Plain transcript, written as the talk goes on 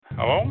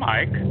Hello,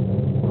 Mike.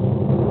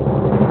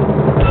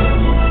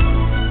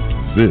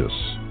 This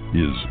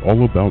is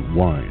All About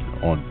Wine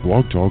on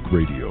Blog Talk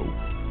Radio,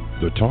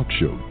 the talk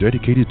show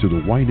dedicated to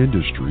the wine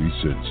industry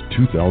since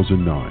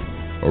 2009,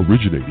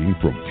 originating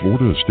from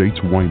Florida Estates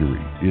Winery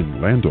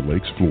in Land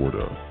O'Lakes,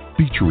 Florida,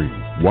 featuring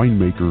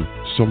winemaker,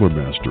 cellar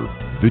master,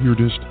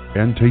 vineyardist,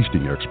 and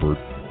tasting expert,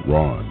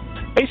 Ron.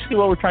 Basically,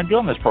 what we're trying to do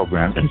on this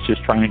program is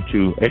just trying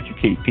to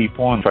educate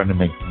people and trying to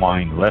make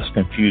wine less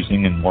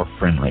confusing and more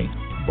friendly.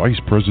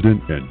 Vice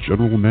President and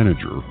General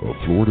Manager of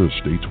Florida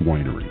Estates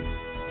Winery.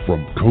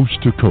 From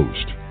coast to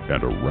coast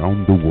and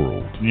around the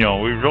world. You know,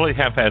 we really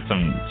have had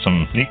some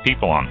neat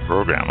people on the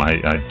program. I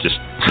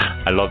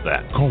love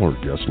that. Call our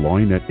guest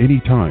line at any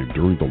time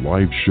during the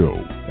live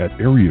show at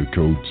area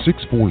code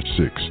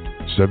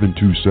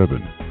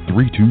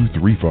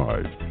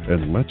 646-727-3235,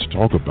 and let's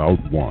talk about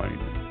wine.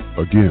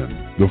 Again,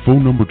 the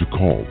phone number to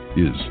call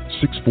is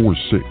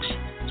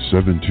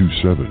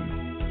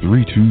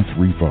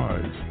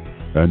 646-727-3235.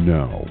 And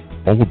now,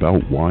 All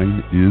About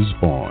Wine is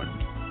on.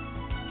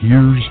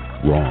 Here's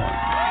Ron.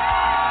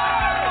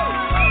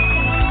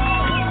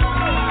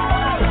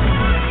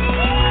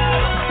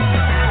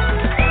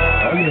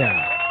 Oh, yeah.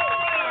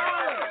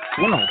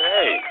 Well,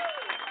 Hey.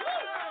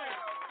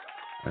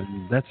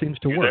 and that seems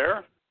to You work.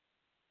 there?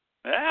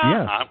 Yeah,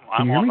 Yes.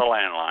 I'm you hear on me? the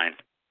landline.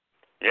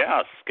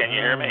 Yes, can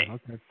you hear me?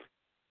 Okay.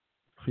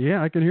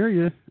 Yeah, I can hear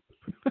you.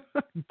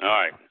 All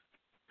right.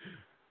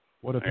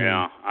 What if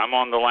Yeah, I'm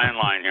on the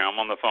landline here. I'm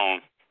on the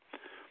phone.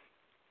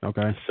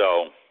 Okay.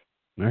 So,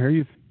 I hear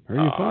you.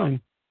 Fine.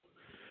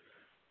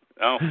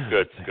 oh,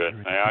 good.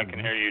 I can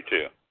hear you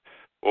too.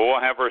 Well, we'll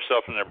have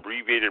ourselves an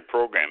abbreviated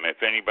program.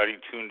 If anybody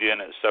tuned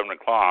in at 7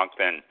 o'clock,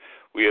 then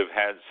we have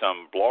had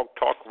some Blog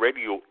Talk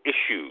Radio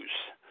issues.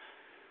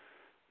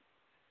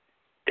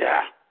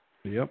 Yeah.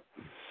 Yep.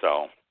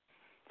 So,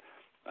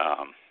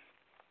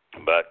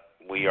 but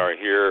we are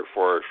here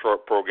for a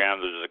short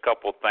program. There's a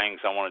couple things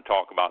I want to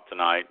talk about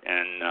tonight,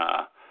 and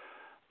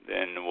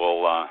then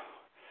we'll,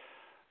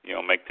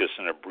 make this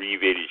an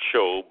abbreviated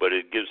show. But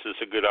it gives us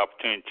a good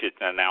opportunity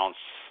to announce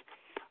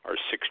our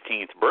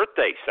 16th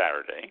birthday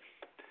Saturday.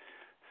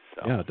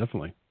 So Yeah,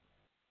 definitely.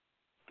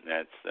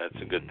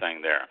 that's a good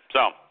thing there.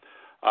 So,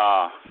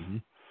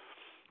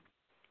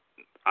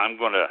 I'm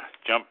going to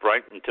jump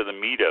right into the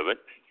meat of it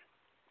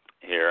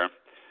here.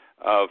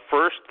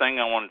 First thing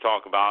I want to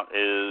talk about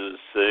is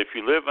if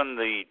you live in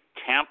the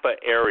Tampa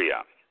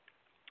area,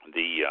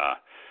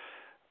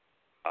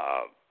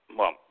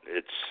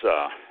 it's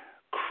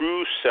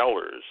Crew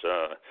Cellars.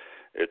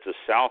 It's a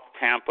South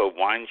Tampa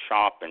wine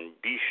shop and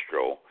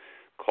bistro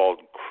called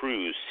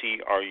Crew,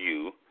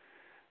 C-R-U,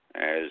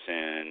 as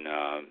in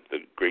the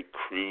great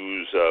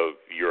cruise of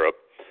Europe.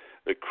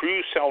 The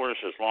Crew Cellars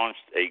has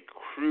launched a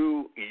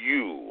Crew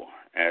U,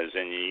 as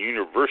in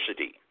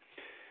university.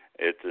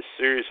 It's a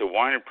series of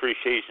wine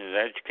appreciation and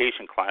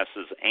education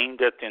classes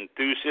aimed at the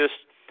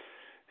enthusiasts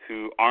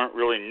who aren't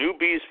really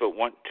newbies but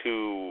want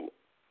to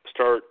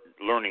start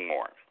learning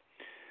more.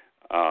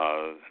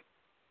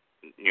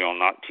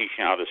 Not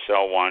teaching how to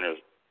sell wine or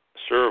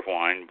serve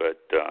wine, but,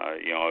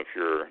 if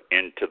you're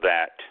into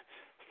that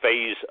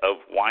phase of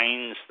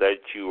wines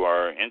that you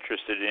are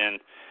interested in,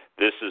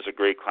 this is a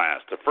great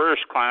class. The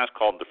first class,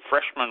 called the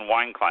Freshman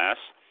Wine Class,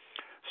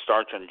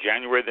 starts on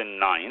January the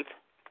 9th.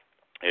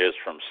 It is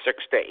from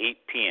 6 to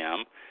 8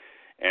 p.m.,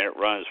 and it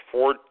runs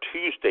 4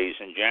 Tuesdays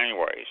in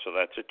January. So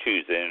that's a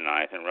Tuesday the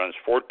 9th, and runs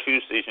 4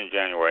 Tuesdays in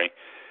January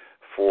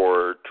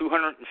for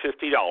 $250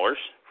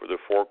 for the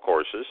 4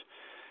 courses.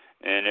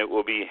 And it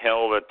will be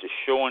held at the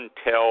Show and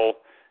Tell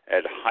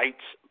at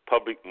Heights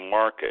Public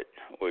Market,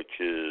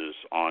 which is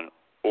on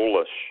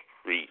Ola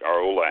Street, or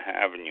Ola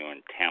Avenue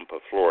in Tampa,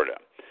 Florida.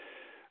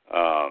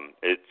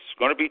 It's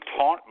going to be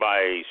taught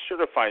by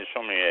certified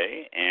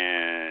sommelier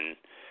and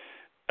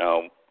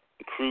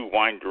Crew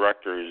wine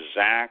director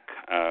Zach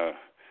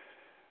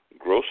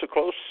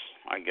Grosseklos,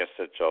 I guess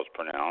that's how it's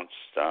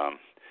pronounced.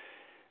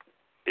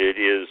 It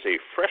is a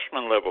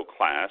freshman-level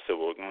class that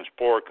will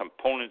explore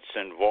components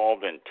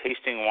involved in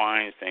tasting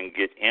wines and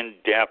get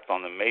in-depth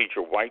on the major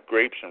white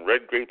grapes and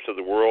red grapes of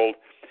the world,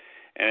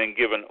 and then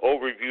give an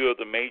overview of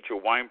the major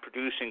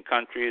wine-producing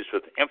countries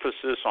with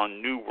emphasis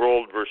on New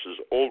World versus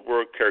Old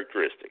World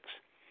characteristics.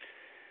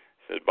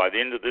 It says by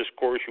the end of this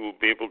course, you will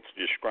be able to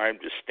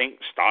describe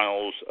distinct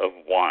styles of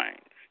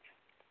wine.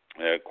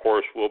 The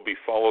course will be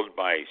followed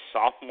by a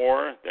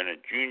sophomore, then a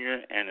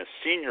junior, and a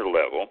senior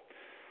level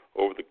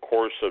over the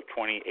course of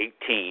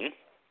 2018,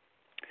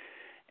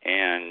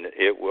 and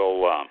it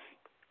will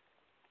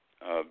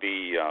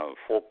be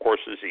 4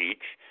 courses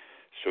each,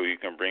 so you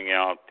can bring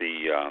out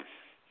the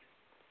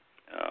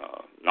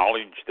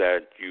knowledge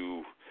that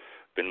you've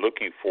been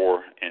looking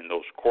for in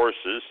those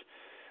courses.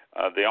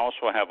 They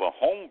also have a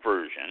home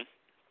version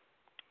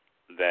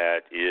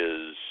that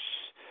is,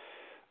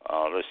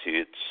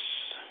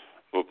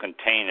 will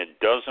contain a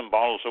dozen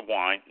bottles of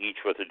wine,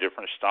 each with a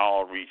different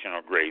style of region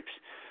or grapes,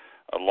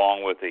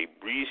 along with a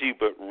breezy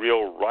but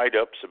real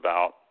write-ups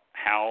about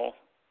how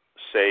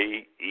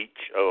say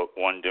each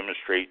one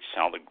demonstrates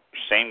how the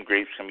same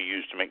grapes can be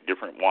used to make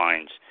different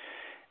wines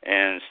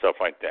and stuff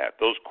like that.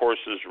 Those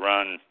courses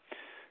run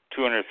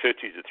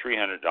 $250 to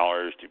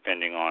 $300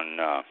 depending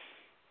on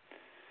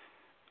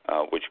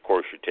which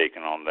course you're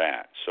taking on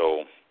that.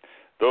 So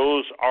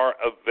those are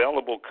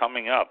available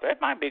coming up.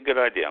 That might be a good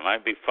idea. It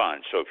might be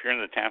fun. So if you're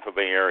in the Tampa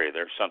Bay area,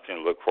 there's something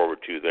to look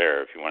forward to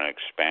there if you want to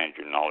expand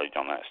your knowledge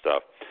on that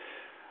stuff.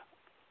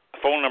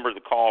 Phone number to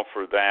call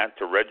for that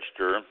to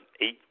register,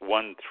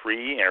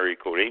 813, area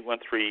code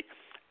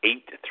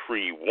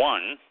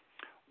 813-831-1117.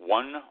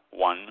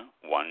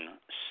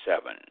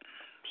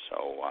 So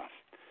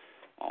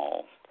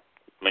I'll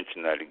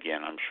mention that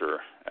again, I'm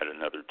sure, at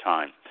another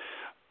time.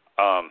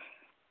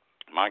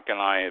 Mike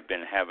and I have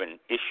been having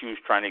issues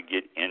trying to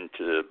get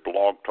into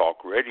Blog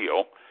Talk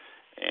Radio,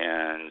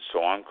 and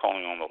so I'm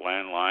calling on the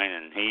landline,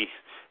 and he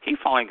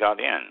finally got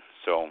in,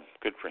 so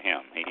good for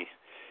him. He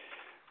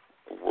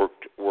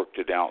worked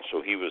it out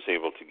so he was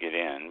able to get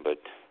in,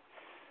 but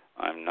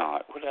I'm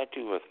not. What did I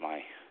do with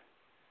my...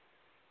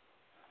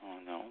 Oh,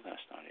 no,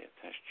 that's not it.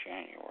 That's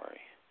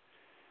January.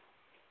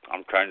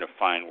 I'm trying to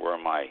find where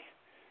my,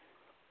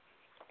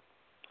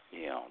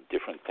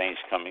 different things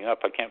coming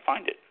up. I can't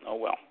find it. Oh,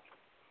 well.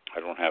 I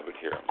don't have it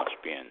here. It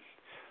must be in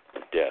the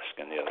desk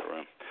in the other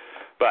room.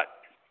 But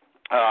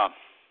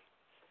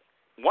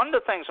one of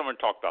the things I'm going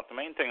to talk about, the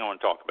main thing I want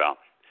to talk about,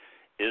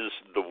 is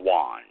the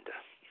wand.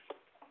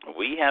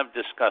 We have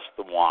discussed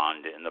the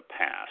wand in the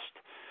past.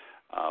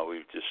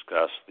 We've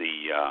discussed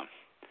the.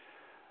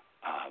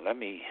 Let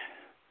me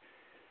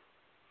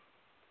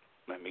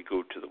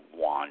go to the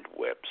wand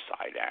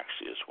website.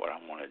 Actually, is what I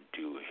want to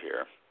do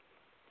here,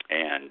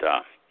 and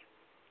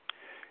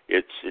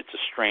it's a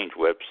strange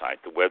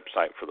website. The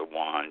website for the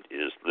wand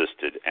is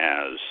listed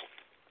as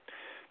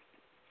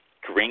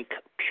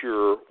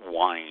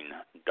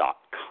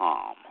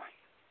drinkpurewine.com,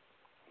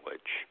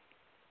 which,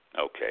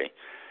 okay,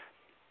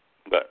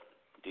 but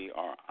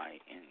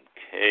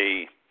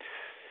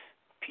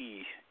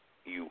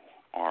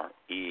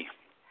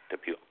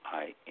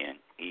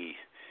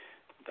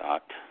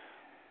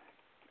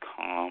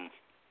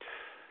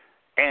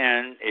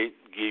and it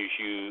gives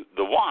you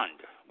the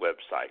wand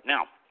website.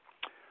 Now,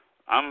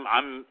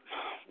 I'm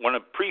want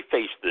to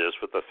preface this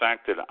with the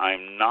fact that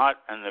I'm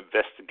not an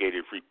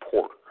investigative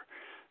reporter.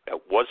 That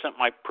wasn't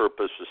my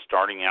purpose of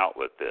starting out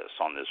with this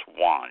on this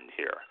wand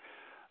here.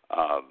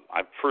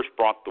 I first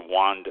brought the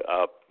wand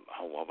up,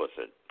 what was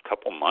it, a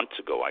couple months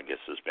ago, I guess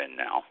it's been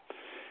now.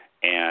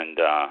 And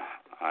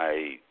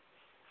I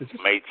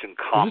made some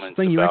comments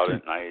about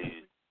it. And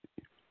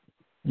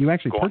you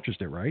actually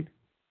purchased it, right?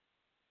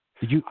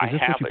 Did you? Is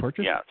this what you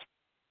purchased? Yes.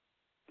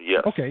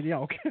 Yes. Okay, yeah,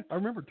 okay. I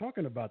remember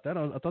talking about that.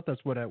 I thought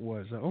that's what that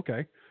was.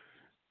 Okay.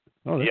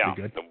 Oh, that's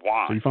pretty good. The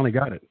wand. So you finally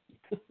got it.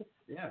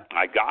 Yeah.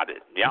 I got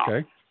it, yeah.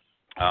 Okay.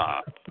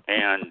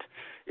 And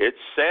it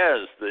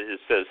says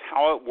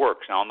how it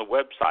works. Now, on the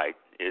website,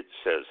 it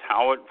says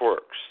how it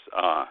works.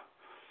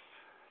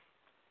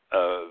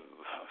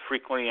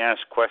 Frequently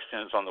asked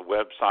questions on the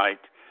website.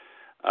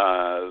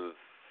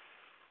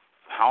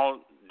 How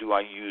do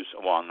I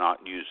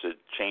not use it,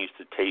 change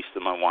the taste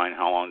of my wine?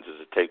 How long does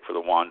it take for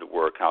the wand to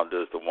work? How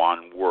does the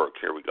wand work?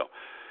 Here we go.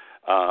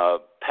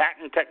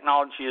 Patent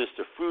technology is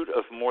the fruit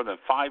of more than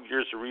 5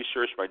 years of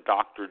research by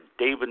Dr.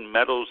 David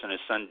Meadows and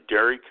his son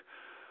Derek,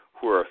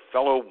 who are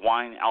fellow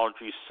wine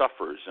allergy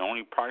sufferers. The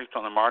only product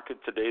on the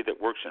market today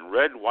that works in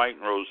red, white,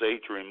 and rosé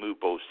to remove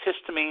both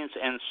histamines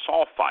and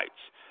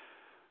sulfites,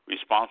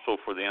 responsible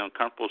for the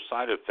uncomfortable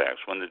side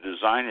effects. While the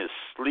design is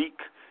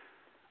sleek,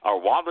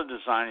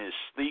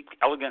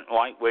 elegant,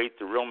 lightweight,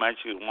 the real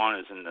magic of the wand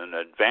is in an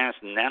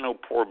advanced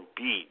nanopore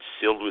bead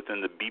sealed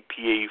within the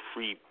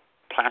BPA-free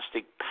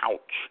plastic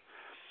pouch.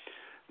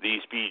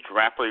 These beads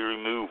rapidly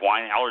remove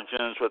wine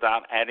allergens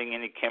without adding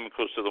any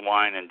chemicals to the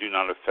wine and do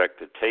not affect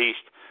the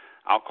taste,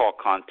 alcohol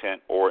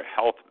content, or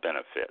health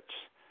benefits.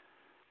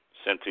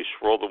 Simply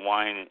swirl the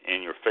wine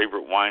in your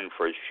favorite wine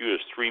for as few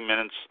as 3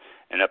 minutes,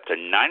 and up to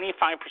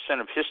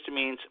 95% of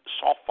histamines,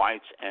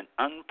 sulfites, and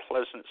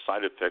unpleasant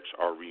side effects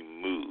are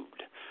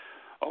removed.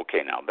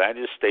 Okay, now that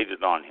is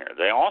stated on here.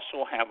 They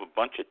also have a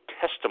bunch of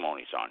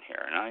testimonies on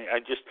here, and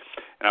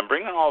I'm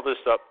bringing all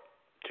this up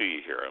to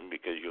you here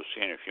because you'll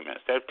see in a few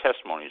minutes. They have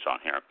testimonies on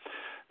here.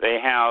 They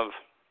have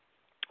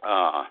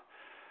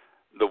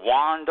the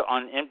wand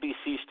on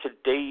NBC's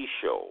Today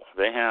Show.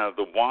 They have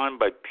the wand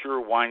by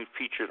Pure Wine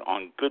featured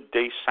on Good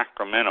Day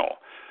Sacramento.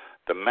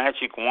 The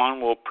magic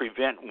wand will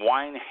prevent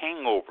wine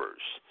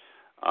hangovers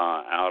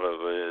out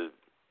of a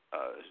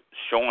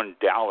show in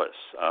Dallas.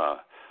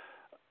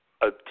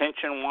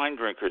 Attention wine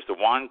drinkers, the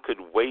wand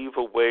could wave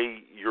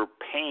away your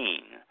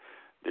pain.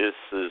 This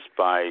is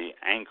by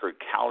anchor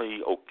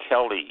Callie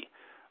O'Kelly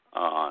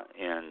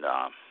in,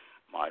 I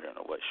don't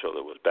know what show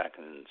that was, back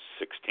in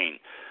 2016.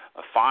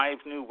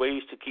 5 new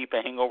ways to keep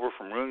a hangover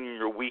from ruining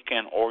your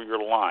weekend or your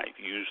life.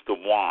 Use the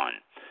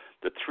wand.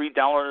 The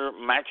 $3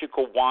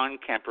 magical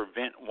wand can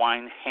prevent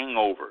wine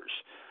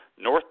hangovers.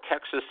 North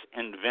Texas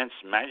invents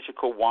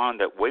magical wand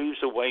that waves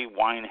away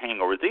wine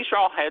hangover. These are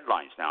all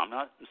headlines now. I'm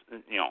not,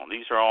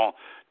 these are all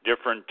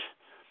different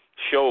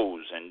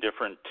shows and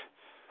different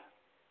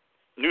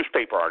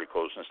newspaper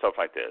articles and stuff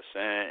like this,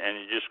 and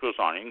it just goes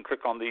on. You can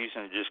click on these,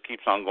 and it just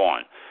keeps on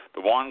going.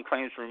 The wand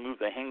claims to remove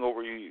the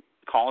hangover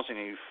causing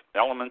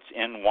elements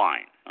in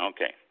wine.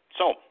 Okay,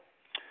 so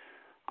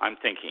I'm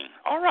thinking,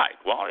 all right,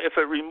 well, if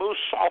it removes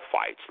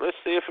sulfites, let's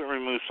see if it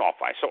removes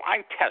sulfites. So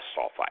I test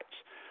sulfites.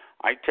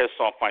 I test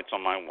sulfites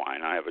on my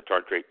wine. I have a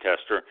tartrate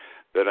tester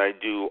that I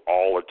do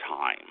all the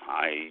time.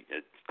 I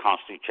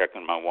constantly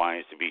checking my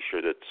wines to be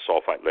sure that the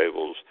sulfite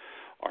levels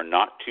are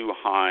not too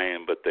high,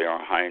 but they are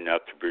high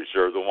enough to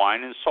preserve the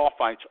wine, and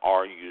sulfites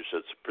are used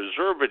as a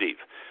preservative.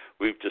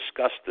 We've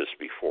discussed this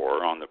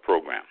before on the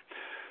program.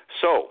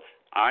 So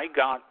I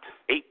got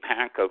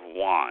 8-pack of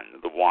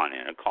the wine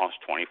in. It cost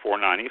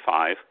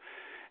 $24.95,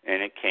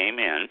 and it came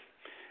in,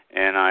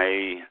 and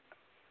I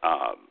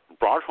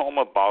brought home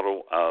a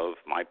bottle of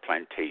my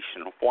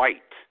plantation white.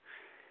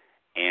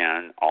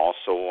 And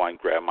also I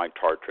grabbed my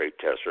tartrate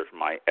testers,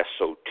 my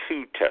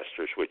SO2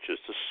 testers, which is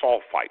the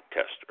sulfite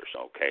testers,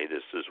 okay?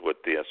 This is what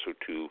the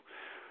SO2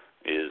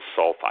 is,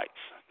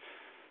 sulfites.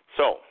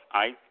 So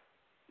I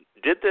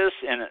did this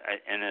in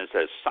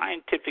as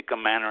scientific a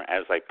manner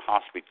as I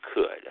possibly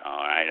could.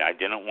 All right? I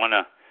didn't want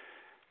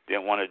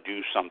to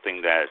do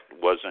something that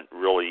wasn't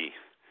really,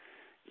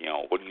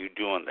 what are you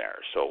doing there?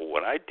 So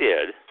what I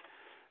did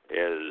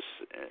is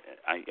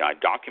I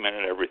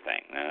documented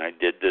everything, and I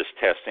did this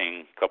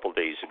testing a couple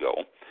days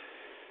ago.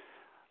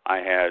 I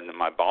had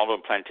my bottle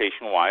of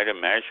plantation white, a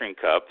measuring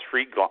cup,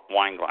 3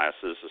 wine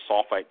glasses, the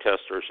sulfite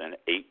testers, and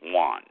 8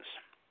 wands.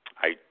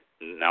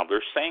 Now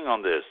they're saying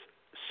on this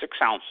 6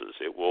 ounces.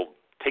 It will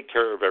take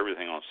care of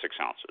everything on 6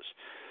 ounces.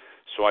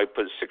 So I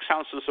put 6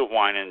 ounces of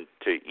wine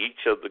into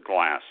each of the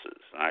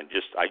glasses. And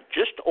I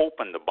just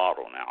opened the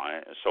bottle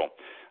now. So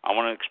I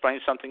want to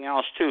explain something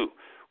else too.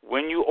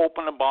 When you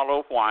open a bottle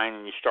of wine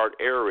and you start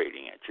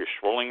aerating it, you're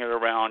swirling it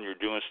around, you're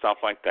doing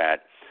stuff like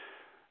that,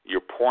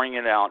 you're pouring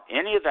it out,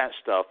 any of that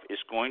stuff is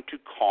going to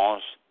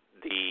cause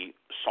the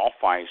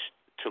sulfites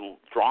to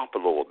drop a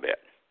little bit.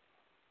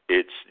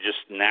 It's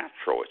just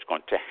natural. It's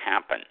going to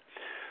happen.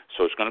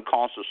 So it's going to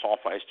cause the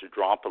sulfites to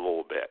drop a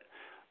little bit.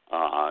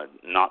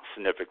 Not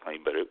significantly,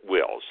 but it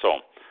will.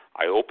 So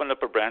I opened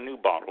up a brand new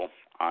bottle.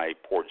 I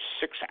poured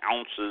 6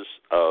 ounces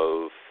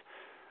of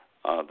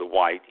the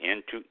white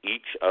into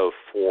each of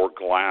 4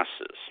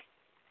 glasses.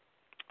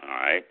 All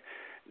right.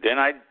 Then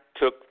I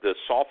took the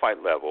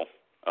sulfite level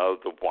of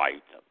the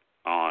white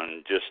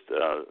on just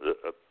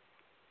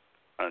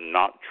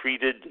not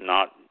treated,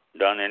 not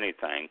done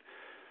anything.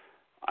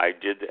 I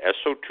did the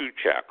SO2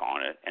 check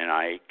on it, and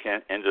I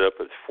ended up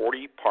with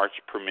 40 parts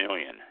per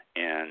million.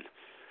 And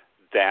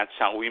that's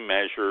how we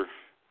measure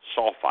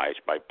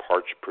sulfites, by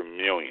parts per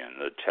million.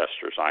 The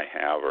testers I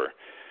have are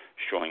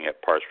showing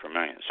at parts per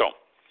million. So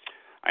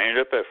I ended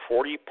up at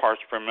 40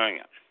 parts per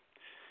million.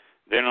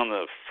 Then on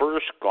the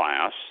first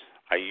glass,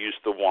 I used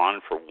the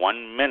wand for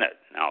 1 minute.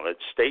 Now, it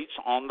states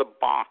on the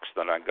box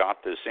that I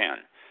got this in.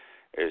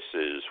 It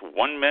says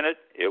 1 minute,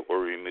 it will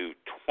remove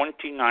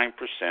 29%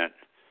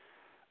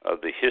 of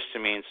the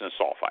histamines and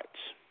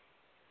sulfites.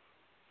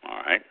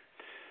 All right?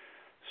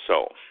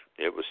 So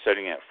it was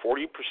setting at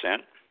 40%,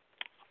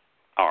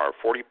 or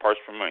 40 parts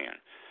per million.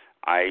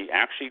 I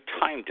actually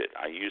timed it.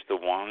 I used the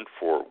wand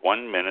for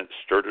 1 minute,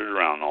 stirred it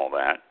around, all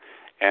that,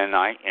 and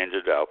I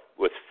ended up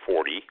with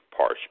 40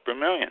 parts per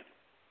million.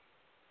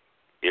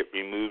 It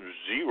removes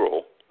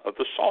 0 of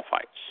the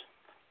sulfites.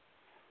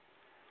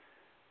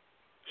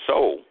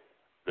 So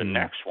the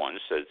next one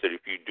says that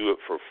if you do it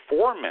for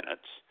 4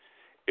 minutes,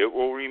 it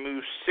will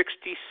remove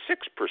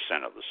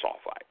 66% of the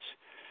sulfites.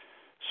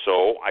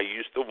 So I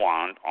used the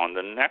wand on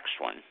the next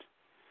one,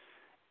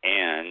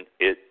 and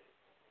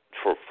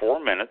for 4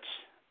 minutes,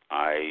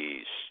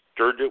 I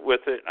stirred it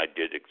with it. I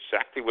did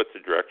exactly what the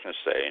directions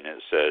say, and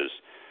it says,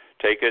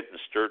 take it and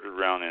stir it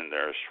around in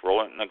there,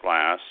 swirl it in the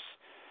glass,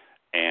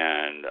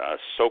 and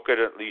soak it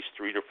at least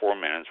 3 to 4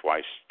 minutes. Well,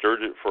 I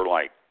stirred it for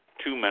like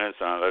 2 minutes,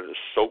 and I let it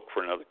soak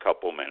for another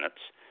couple minutes,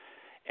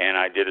 and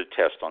I did a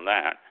test on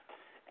that,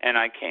 and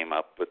I came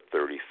up with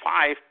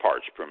 35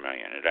 parts per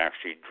million. It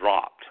actually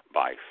dropped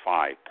by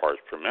 5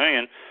 parts per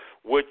million,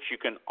 which you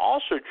can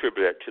also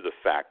attribute to the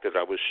fact that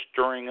I was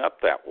stirring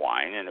up that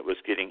wine, and it was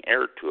getting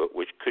air to it,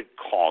 which could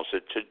cause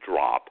it to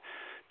drop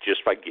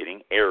just by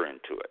getting air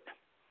into it.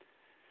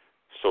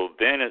 So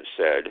then it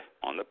said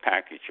on the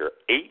package here,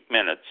 8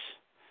 minutes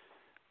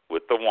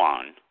with the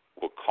wand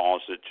will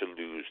cause it to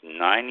lose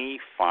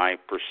 95%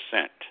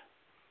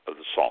 of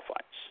the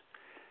sulfites.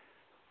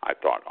 I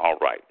thought, all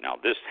right, now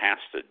this has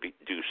to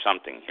do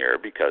something here,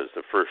 because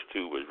the first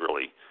 2 was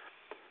really,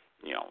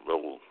 a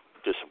little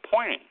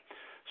disappointing.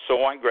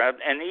 So I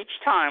grabbed, and each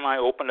time I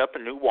opened up a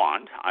new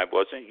wand, I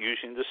wasn't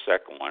using the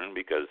second one,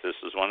 because this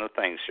is one of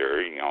the things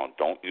here,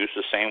 don't use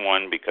the same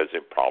one, because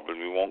it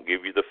probably won't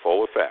give you the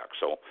full effect.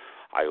 So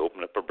I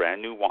opened up a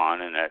brand new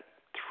wand, and at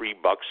 $3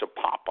 a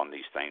pop on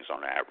these things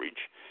on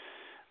average.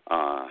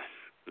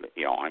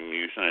 I'm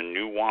using a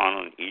new wine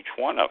on each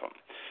one of them.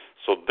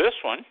 So this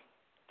one,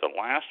 the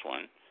last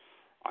one,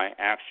 I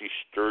actually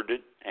stirred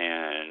it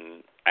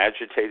and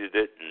agitated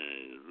it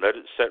and let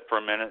it set for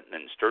a minute and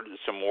then stirred it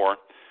some more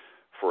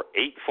for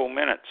 8 full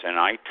minutes. And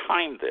I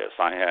timed this.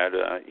 I had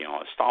a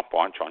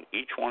stopwatch on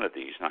each one of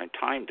these, and I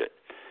timed it.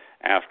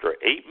 After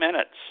 8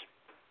 minutes,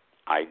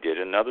 I did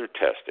another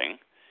testing,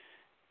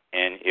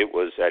 and it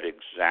was at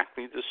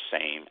exactly the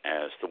same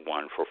as the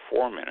one for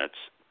 4 minutes,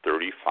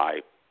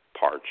 35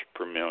 parts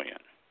per million.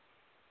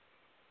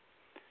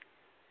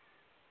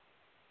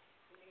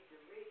 You need to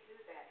redo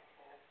that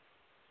test,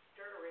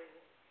 stir in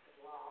as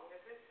long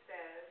as it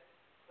says,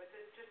 with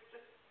it just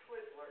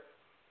Twizzler.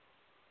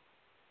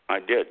 I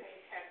did.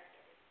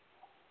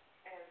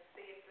 And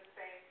see if the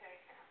same thing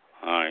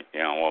happens. All right.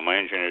 Yeah. Well, my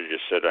engineer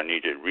just said I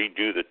need to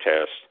redo the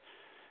test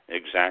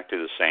exactly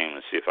the same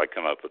and see if I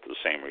come up with the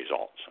same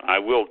results. I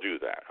will do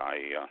that.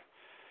 I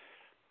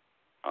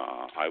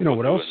will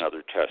do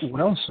another test.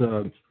 What else?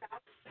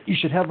 You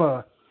should have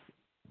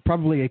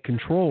probably a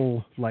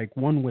control, like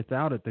one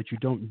without it, that you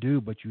don't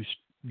do, but you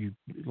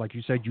like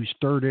you said, you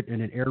stirred it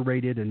and it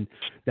aerated, and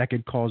that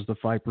could cause the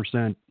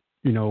 5%,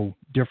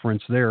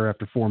 difference there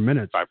after 4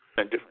 minutes. 5%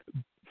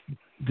 difference.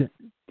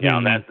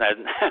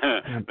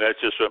 That's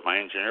just what my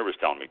engineer was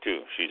telling me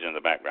too. She's in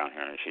the background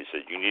here, and she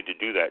said you need to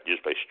do that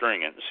just by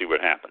stirring it and see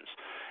what happens.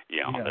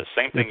 The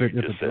same thing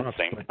you just said at the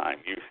same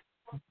time.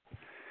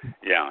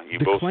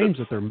 The claims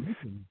that they're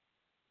making.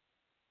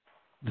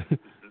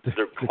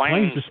 The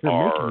claims that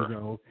they're making,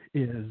 though,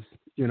 is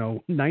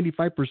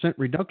 95%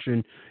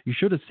 reduction. You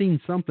should have seen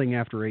something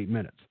after 8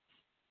 minutes.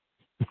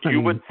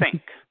 You would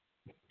think.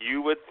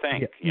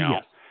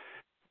 Yes.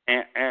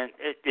 And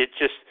it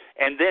just,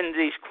 and then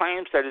these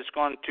claims that it's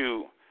going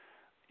to,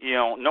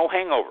 no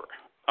hangover.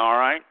 All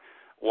right.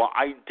 Well,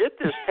 I did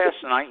this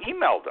test and I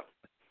emailed them.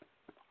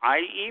 I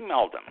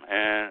emailed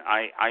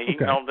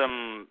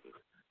them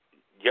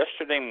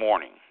yesterday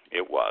morning.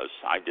 It was.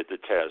 I did the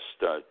test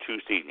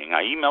Tuesday evening.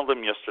 I emailed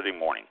them yesterday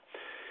morning,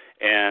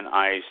 and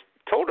I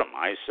told them,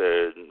 I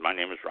said, my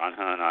name is Ron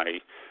Hunt. I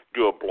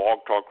do a blog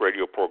talk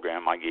radio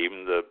program. I gave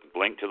him the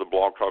link to the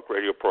blog talk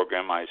radio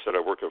program. I said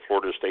I work at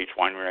Florida State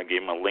Winery. I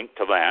gave him a link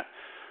to that.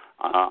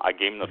 I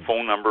gave him the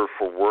phone number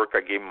for work. I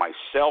gave him my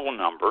cell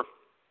number,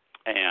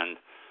 and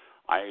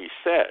I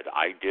said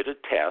I did a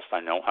test.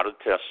 I know how to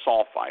test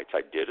sulfites.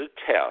 I did a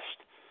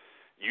test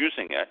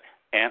using it,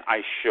 and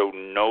I showed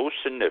no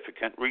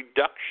significant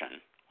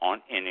reduction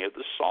on any of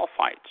the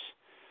sulfites.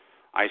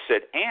 I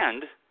said,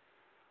 and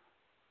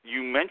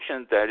you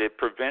mentioned that it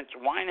prevents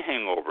wine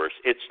hangovers.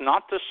 It's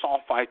not the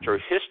sulfites or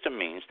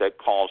histamines that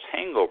cause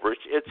hangovers.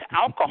 It's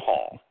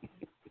alcohol.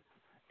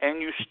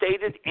 And you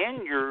stated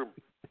in your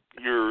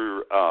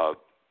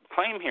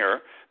claim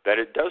here that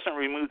it doesn't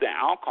remove the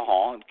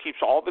alcohol. It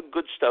keeps all the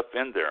good stuff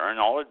in there, and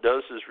all it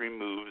does is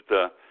remove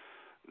the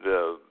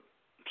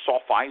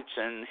sulfites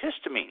and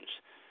histamines.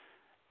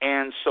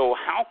 And so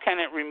how can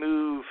it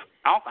remove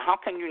how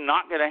can you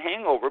not get a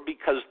hangover?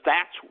 Because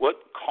that's what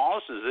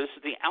causes this,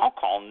 the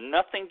alcohol,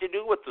 nothing to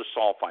do with the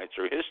sulfites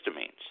or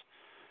histamines.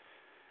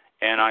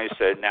 And I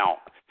said, now,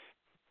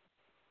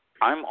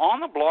 I'm on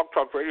the Blog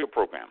Talk Radio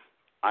program.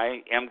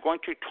 I am going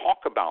to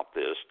talk about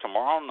this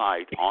tomorrow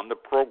night on the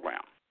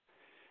program.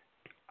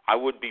 I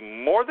would be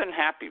more than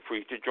happy for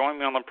you to join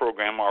me on the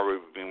program, or I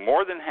would be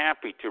more than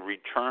happy to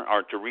return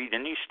or to read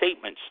any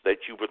statements that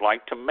you would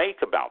like to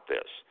make about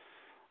this.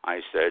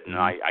 I said, and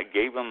I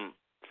gave them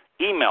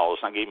emails,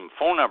 I gave them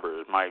phone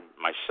numbers, my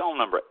cell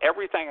number,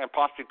 everything I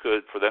possibly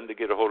could for them to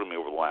get a hold of me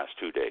over the last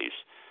 2 days,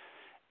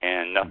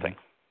 and nothing.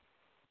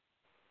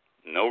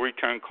 No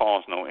return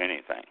calls, no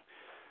anything.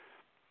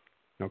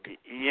 Okay.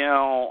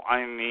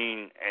 I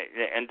mean,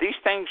 and these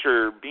things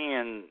are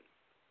being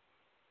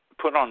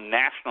put on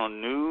national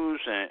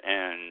news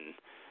and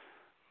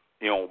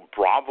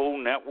Bravo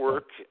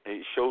Network,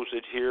 it shows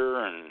it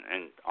here,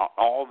 and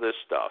all this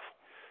stuff.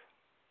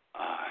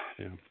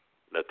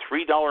 The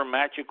 $3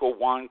 magical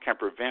wine can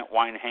prevent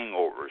wine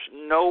hangovers.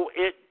 No,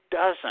 it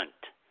doesn't.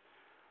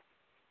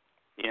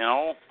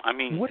 I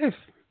mean, what if?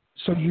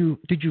 So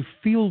did you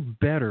feel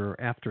better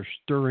after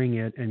stirring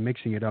it and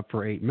mixing it up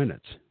for 8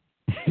 minutes?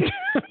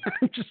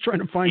 I'm just trying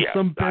to find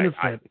some benefit.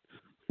 I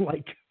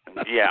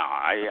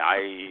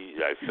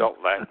felt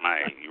that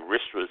my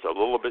wrist was a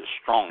little bit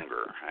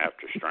stronger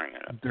after stirring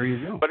it up. There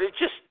you go. But it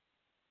just,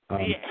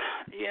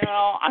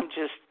 I'm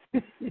just.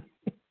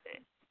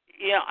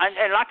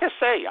 And like I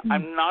say,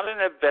 I'm not an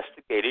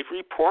investigative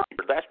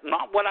reporter. That's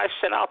not what I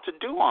set out to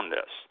do on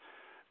this.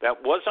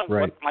 That wasn't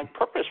what my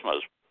purpose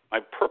was. My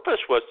purpose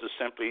was to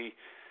simply,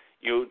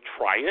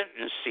 try it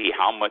and see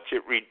how much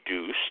it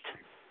reduced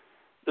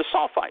the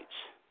sulfites.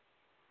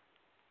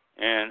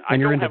 And I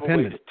don't have a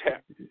way to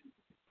test.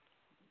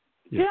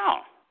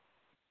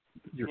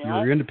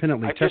 You're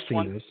independently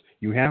testing this.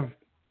 You have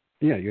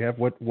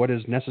what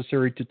is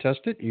necessary to test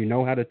it. You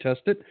know how to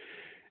test it.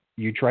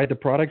 You tried the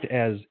product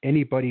as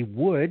anybody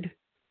would,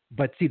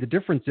 but see, the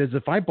difference is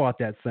if I bought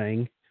that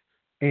thing,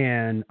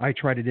 and I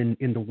tried it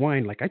in the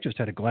wine. Like I just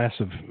had a glass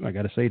of, I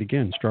got to say it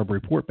again,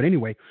 strawberry port. But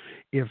anyway,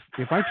 if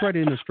I tried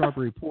it in a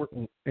strawberry port,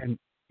 and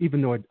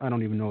even though I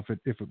don't even know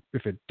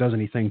if it does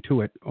anything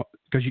to it,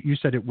 because you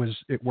said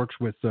it works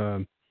with.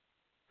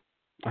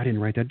 I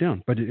didn't write that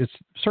down, but it's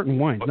certain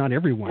wines, not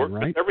every wine, works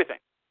right? With everything.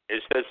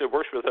 It says it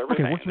works with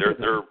everything. Okay,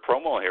 their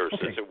promo here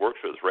says it works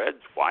with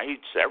reds,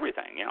 whites,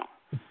 everything. Yeah.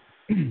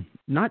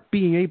 Not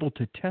being able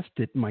to test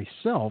it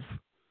myself,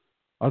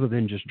 other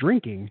than just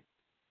drinking,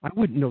 I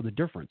wouldn't know the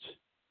difference.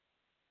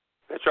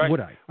 That's right. Would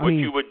I? What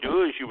you would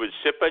do is you would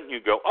sip it and you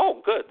go,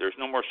 "Oh, good. There's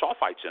no more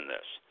sulfites in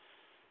this."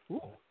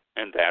 Ooh.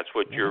 And that's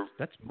what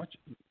That's much.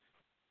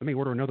 Let me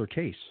order another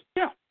case.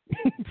 Yeah.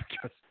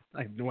 Because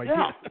I have no idea.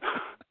 Yeah.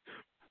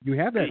 You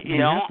have that.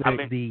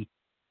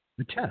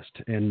 The test,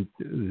 and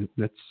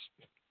that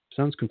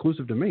sounds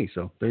conclusive to me.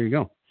 So there you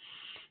go.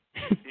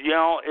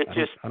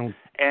 I don't.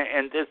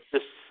 And this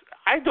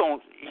I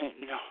don't.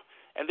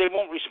 And they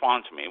won't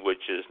respond to me,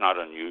 which is not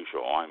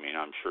unusual. I mean,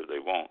 I'm sure they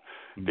won't,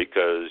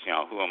 because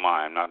who am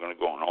I? I'm not going to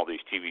go on all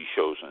these TV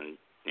shows and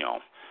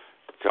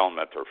tell them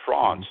that they're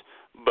frauds.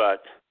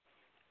 But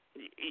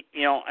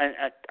and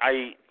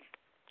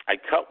I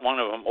cut one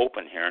of them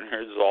open here, and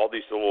here's all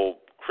these little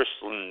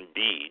crystalline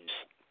beads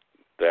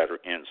that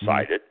are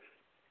inside it,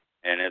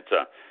 and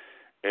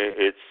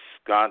it's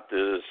got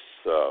this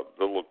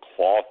little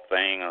cloth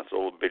thing, and this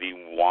little bitty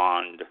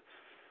wand.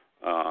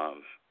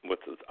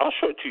 I'll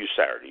show it to you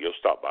Saturday. You'll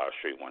stop by. I'll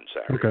show you one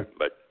Saturday. Okay.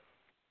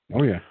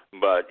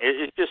 But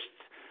it just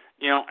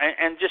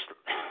and just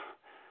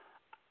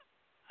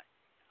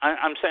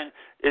I'm saying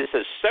it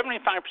says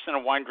 75%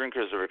 of wine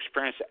drinkers have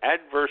experienced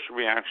adverse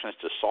reactions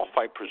to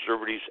sulfite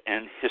preservatives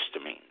and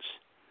histamines.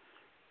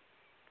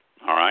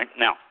 All right.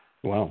 Now,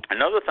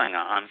 another thing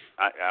I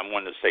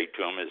wanted to say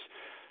to them is,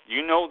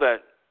 that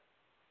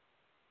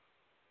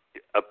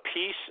a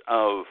piece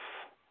of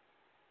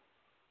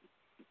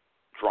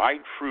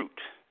dried fruit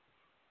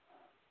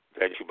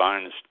that you buy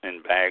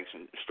in bags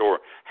in the store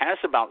has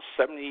about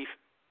 20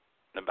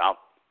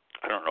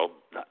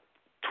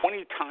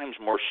 times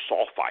more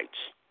sulfites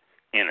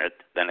in it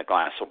than a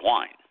glass of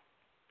wine.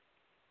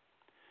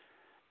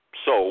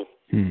 So,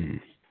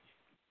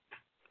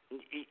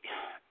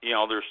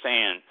 they're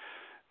saying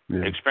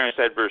experience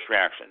adverse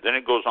reaction. Then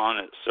it goes on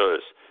and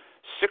says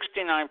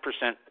 69%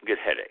 get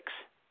headaches,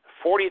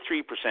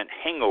 43%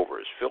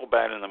 hangovers, feel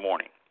bad in the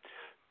morning,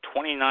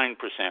 29%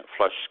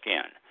 flushed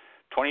skin,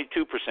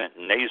 22%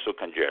 nasal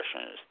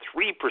congestion,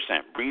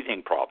 3%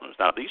 breathing problems.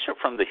 Now, these are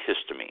from the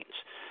histamines.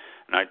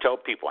 And I tell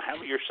people,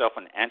 have yourself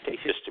an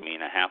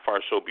antihistamine a half hour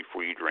or so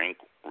before you drink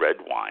red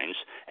wines,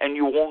 and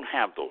you won't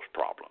have those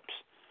problems.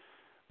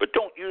 But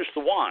don't use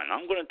the wine.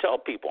 I'm going to tell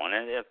people,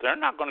 and if they're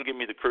not going to give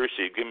me the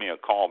courtesy to give me a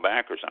call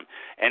back or something.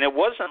 And it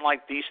wasn't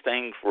like these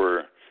things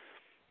were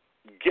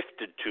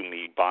gifted to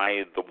me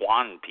by the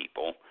wine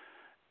people.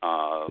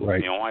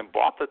 Right. I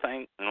bought the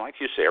thing, and like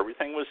you say,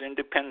 everything was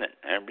independent.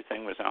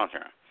 Everything was out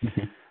there.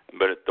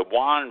 But the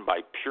wand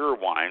by Pure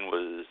Wine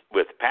was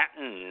with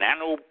patent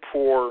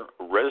nanopore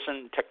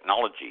resin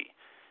technology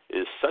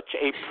is such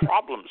a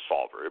problem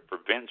solver. It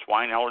prevents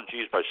wine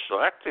allergies by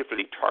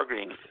selectively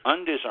targeting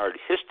undesired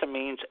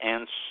histamines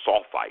and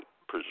sulfite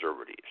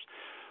preservatives.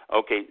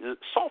 Okay,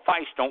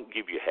 sulfites don't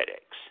give you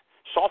headaches.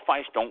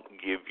 Sulfites don't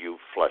give you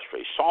flush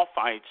face.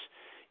 Sulfites,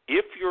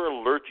 if you're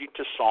allergic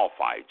to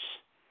sulfites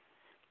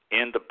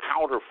in the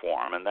powder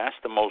form, and that's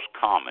the most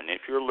common,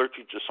 if you're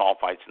allergic to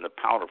sulfites in the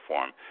powder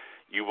form,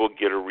 you will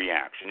get a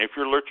reaction. If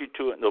you're allergic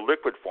to it in the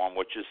liquid form,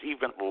 which is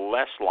even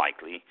less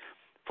likely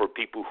for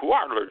people who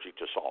are allergic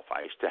to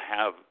sulfites to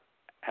have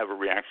a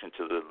reaction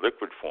to the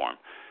liquid form.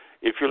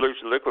 If you're allergic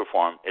to the liquid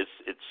form, it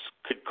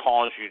could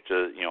cause you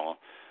to,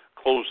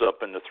 close up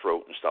in the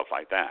throat and stuff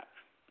like that.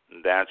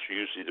 That's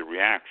usually the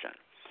reaction.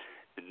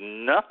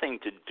 Nothing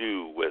to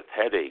do with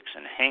headaches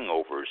and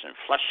hangovers and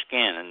flushed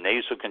skin and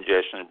nasal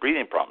congestion and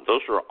breathing problems.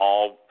 Those are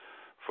all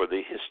for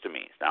the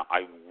histamines. Now,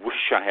 I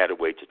wish I had a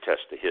way to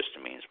test the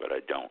histamines, but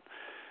I don't.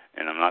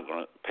 And I'm not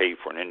going to pay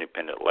for an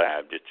independent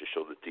lab just to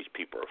show that these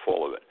people are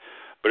full of it.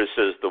 But it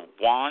says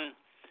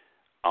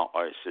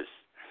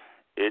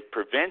it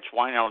prevents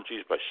wine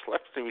allergies by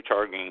selectively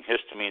targeting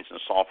histamines and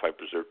sulfite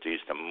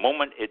preservatives the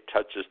moment it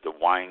touches the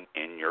wine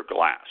in your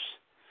glass.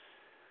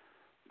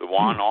 The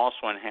wine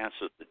also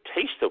enhances the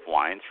taste of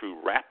wine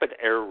through rapid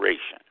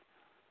aeration.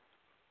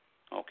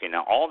 Okay,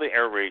 now all the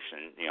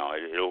aeration,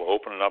 it'll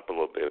open it up a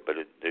little bit, but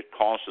it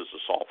causes the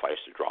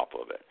sulfites to drop a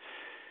little bit.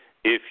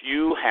 If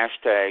you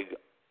hashtag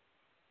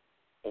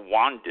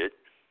wand it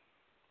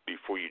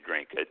before you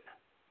drink it,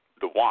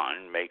 the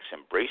wand makes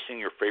embracing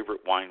your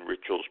favorite wine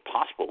rituals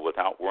possible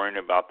without worrying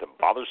about the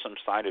bothersome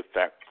side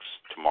effects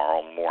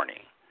tomorrow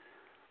morning.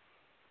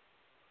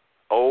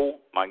 Oh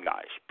my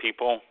gosh,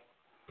 people,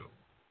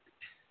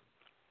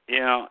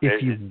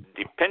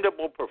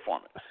 dependable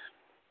performance.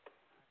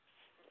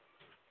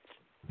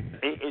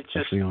 It's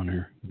just actually on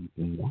here.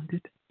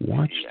 Wanted?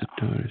 Watch the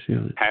tires.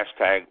 Yeah.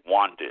 Hashtag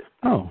wanted.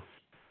 Oh,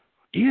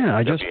 yeah.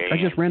 I just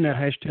ran that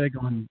hashtag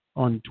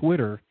on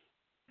Twitter,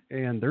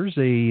 and there's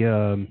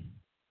a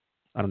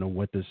I don't know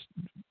what this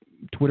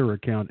Twitter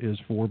account is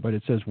for, but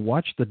it says,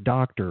 watch the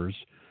doctors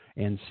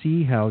and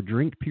see how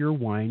Drink Pure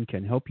Wine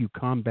can help you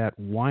combat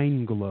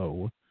wine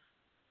glow.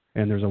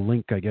 And there's a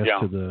link, I guess,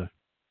 to the...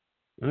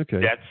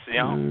 Okay.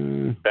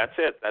 That's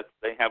it.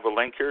 They have a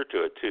link here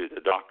to it, too.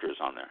 The doctor's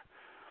on there.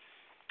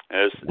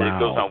 It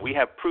goes on. We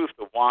have proof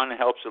that wine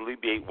helps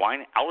alleviate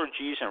wine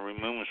allergies and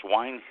removes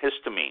wine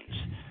histamines.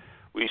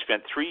 We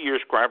spent 3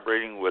 years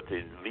collaborating with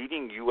the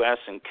leading U.S.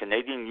 and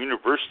Canadian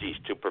universities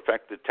to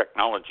perfect the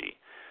technology.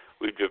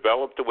 We've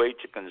developed a way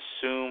to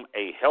consume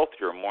a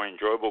healthier, more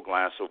enjoyable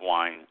glass of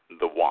wine,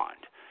 the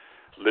wand.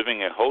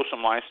 Living a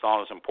wholesome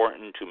lifestyle is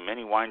important to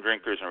many wine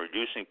drinkers, and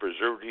reducing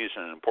preservatives is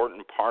an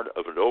important part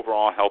of an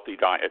overall healthy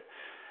diet.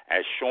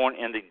 As shown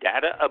in the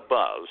data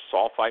above,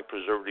 sulfite,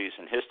 preservatives,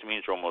 and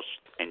histamines are almost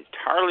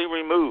entirely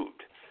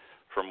removed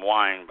from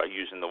wine by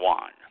using the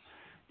wand.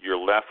 You're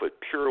left with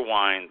pure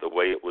wine the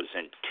way it was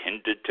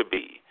intended to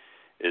be.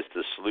 Is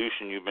the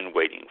solution you've been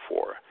waiting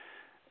for.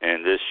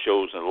 And this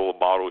shows in a little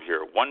bottle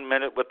here. 1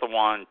 minute with the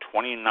wand,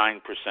 29%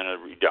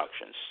 of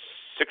reduction,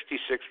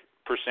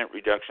 66%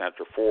 reduction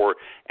after 4,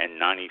 and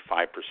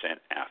 95%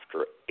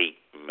 after 8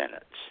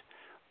 minutes.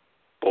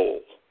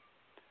 Bull.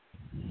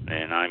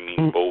 And I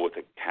mean bull with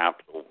a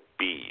capital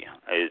B.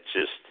 It's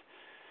just,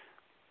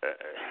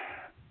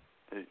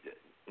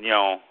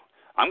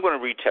 I'm going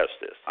to retest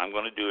this. I'm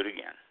going to do it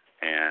again.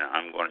 And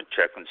I'm going to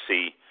check and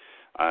see,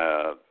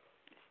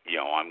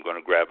 I'm going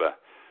to grab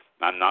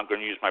I'm not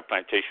going to use my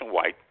plantation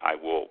white. I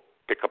will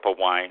pick up a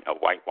white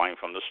wine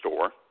from the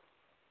store,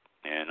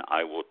 and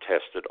I will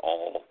test it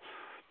all.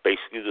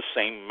 Basically the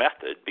same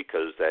method,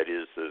 because that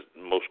is the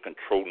most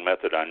controlled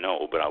method I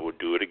know, but I would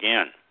do it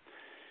again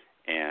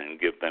and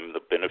give them the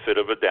benefit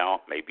of a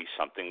doubt. Maybe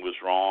something was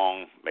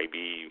wrong.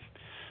 Maybe,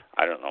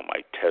 I don't know,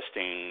 my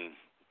testing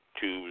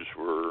tubes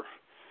were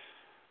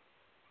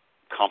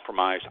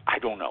compromised. I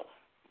don't know,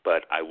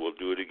 but I will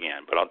do it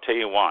again. But I'll tell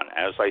you what,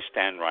 as I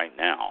stand right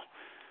now,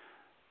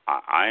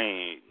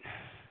 I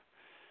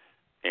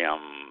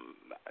am,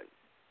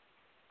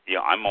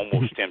 I'm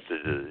almost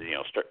tempted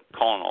to, start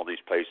calling all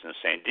these places and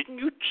saying, didn't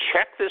you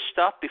check this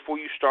stuff before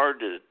you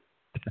started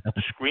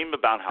to scream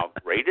about how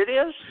great it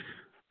is?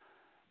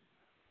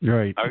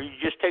 Right. Or you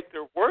just take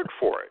their word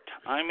for it.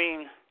 I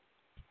mean,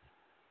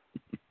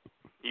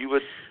 you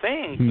would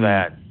think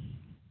that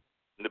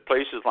the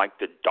places like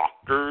the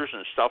doctors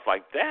and stuff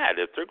like that,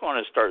 if they're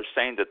going to start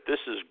saying that this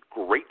is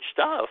great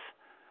stuff,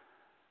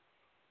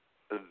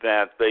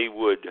 that they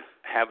would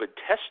have it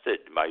tested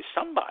by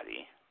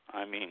somebody.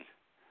 I mean,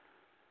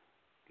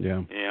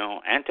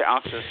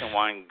 antioxidants in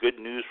wine, good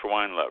news for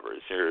wine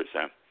lovers. There's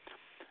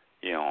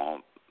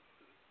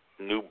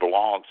new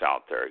blogs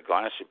out there. A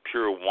glass of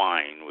pure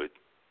wine with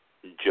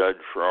Judd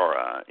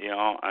Ferrara.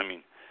 I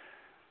mean,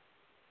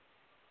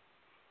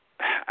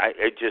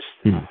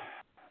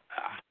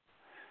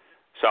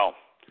 so.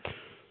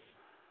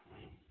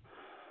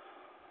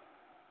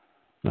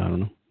 I don't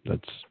know.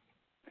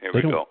 Here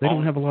we go. They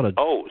don't have a lot of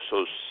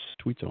so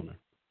tweets on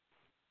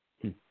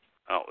there.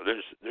 Oh,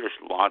 there's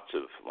lots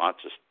of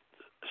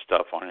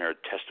stuff on here.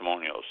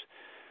 Testimonials.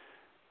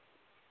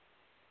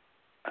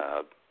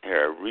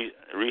 Here,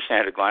 recently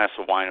had a glass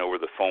of wine over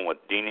the phone with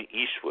Dina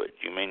Eastwood.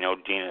 You may know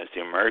Dina as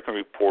the American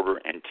reporter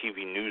and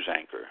TV news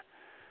anchor.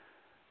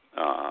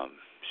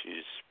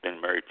 She's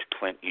been married to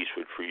Clint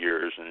Eastwood for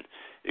years, and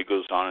it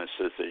goes on and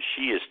says that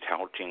she is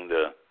touting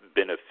the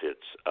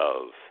benefits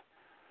of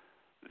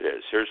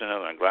this. Here's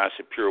another one, a glass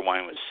of pure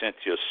wine with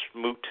Cynthia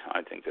Smoot.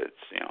 I think that's,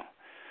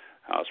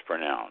 how it's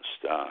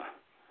pronounced.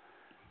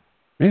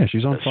 Yeah,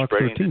 she's on Fox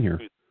 13 here.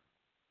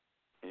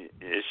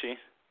 Is she?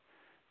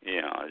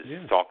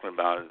 Talking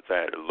about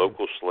that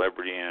local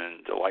celebrity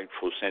and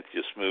delightful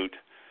Cynthia Smoot.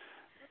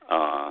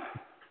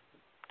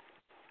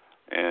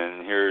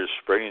 And here's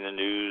Spreading the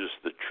News,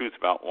 The Truth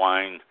About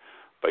Wine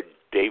by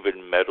David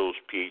Meadows,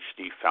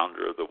 PhD,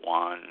 founder of the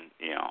Wine.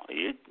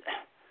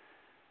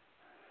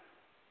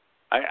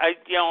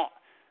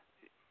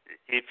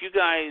 If you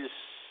guys,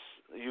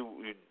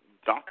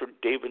 Dr.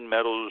 David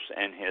Meadows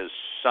and his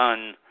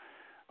son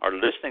are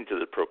listening to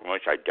the program,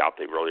 which I doubt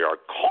they really are,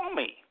 call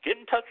me. Get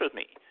in touch with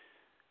me.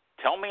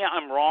 Tell me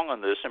I'm wrong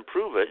on this and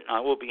prove it, and I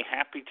will be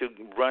happy to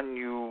run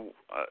you.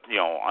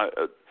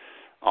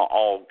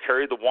 I'll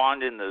carry the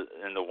wand in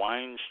the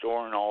wine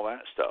store and all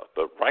that stuff.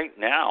 But right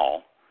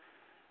now,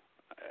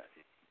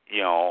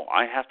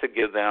 I have to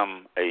give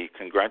them a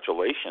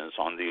congratulations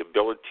on the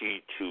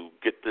ability to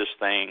get this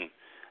thing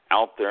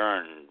out there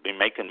and be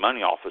making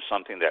money off of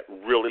something that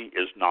really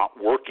is not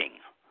working.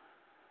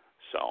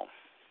 So,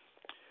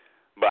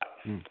 but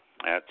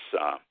that's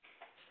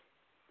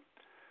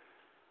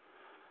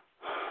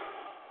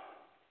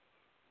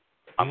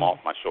I'm off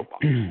my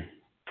soapbox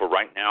for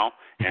right now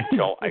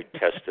until I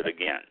test it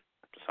again.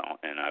 So,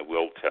 and I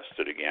will test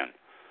it again.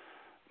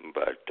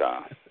 But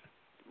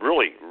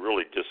really,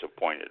 really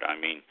disappointed. I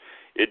mean,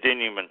 it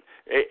didn't even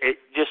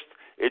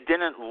it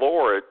didn't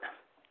lower it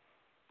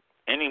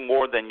any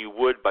more than you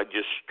would by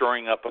just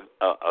stirring up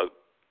a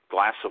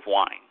glass of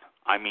wine.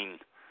 I mean,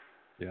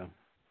 yeah.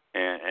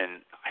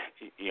 And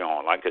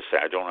like I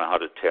said, I don't know how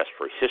to test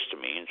for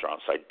histamines, or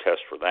else I'd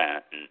test for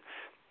that, and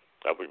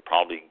I would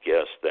probably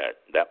guess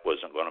that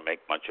wasn't going to make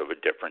much of a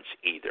difference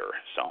either.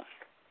 So,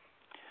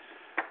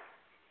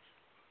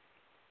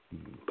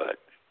 but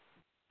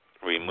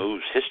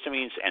removes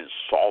histamines and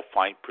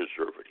sulfite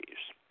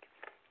preservatives.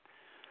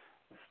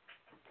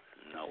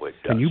 No, it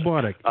doesn't. And you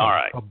bought a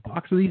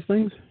box of these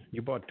things?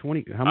 You bought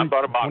 20? How many? I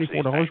bought a box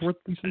 $24 worth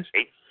of these things?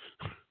 8.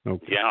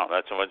 Okay. Yeah,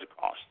 that's how much it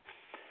cost.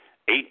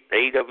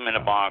 Eight of them in a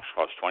box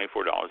cost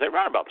 $24. They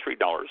run about $3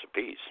 a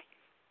piece.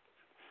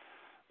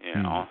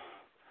 Yeah.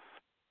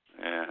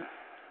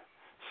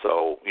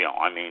 So,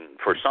 I mean,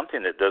 for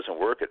something that doesn't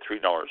work at $3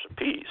 a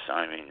piece,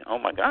 I mean, oh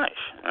my gosh,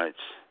 it's.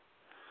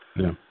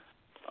 Yeah.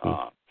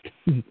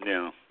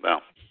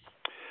 Well.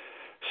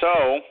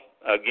 So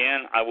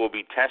again, I will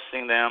be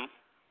testing them,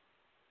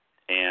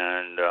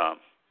 and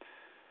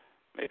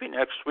maybe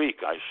next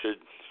week I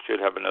should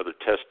have another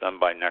test done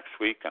by next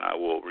week, and I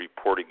will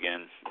report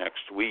again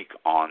next week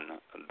on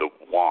the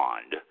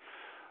wand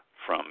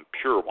from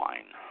Pure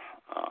Wine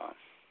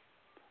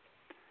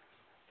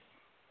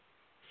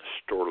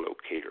store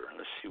locator.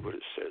 Let's see what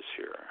it says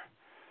here.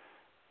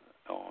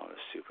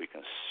 Let's see if we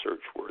can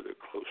search where they're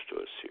close to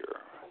us here.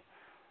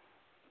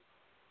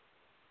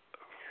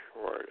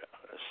 Florida.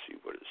 Let's see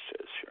what it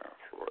says here.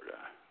 Florida.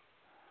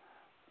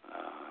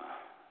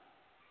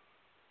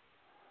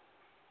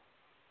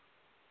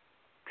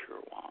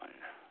 Pure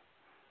Wine.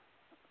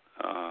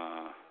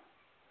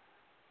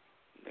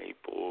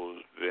 Naples,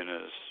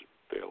 Venice,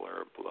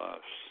 Bel-Air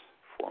Bluffs,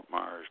 Fort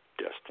Myers,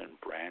 Destin,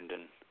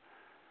 Brandon,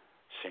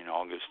 St.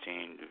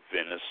 Augustine,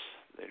 Venice.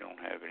 They don't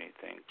have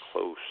anything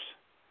close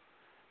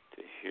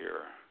to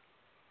here.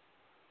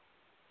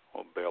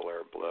 Well,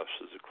 Bel-Air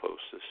Bluffs is the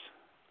closest.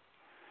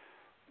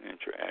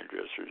 Enter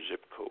address or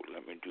zip code.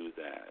 Let me do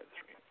that.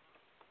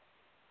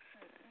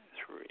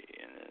 3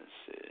 and this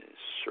is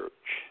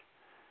search.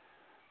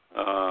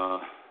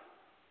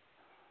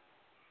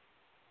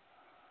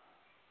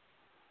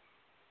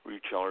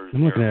 Retailers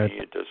near me.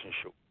 It doesn't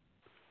show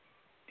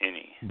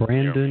any.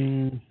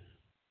 Brandon,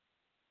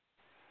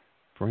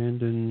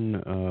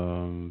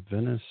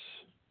 Venice.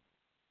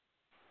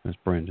 That's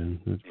Brandon.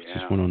 That's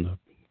just one on the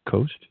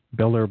coast.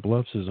 Bel-Air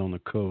Bluffs is on the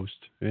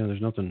coast. Yeah,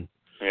 there's nothing.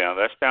 Yeah,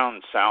 that's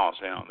down south.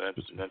 Yeah,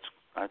 that's.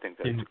 I think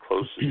that's the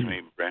closest to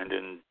me.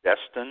 Brandon,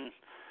 Destin,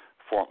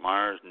 Fort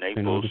Myers,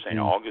 Naples, St.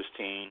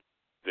 Augustine,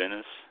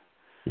 Venice.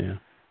 Yeah.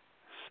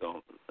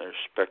 So they're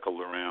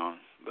speckled around,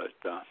 but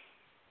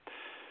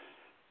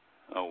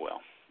oh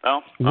well.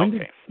 Oh, when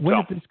did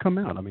this come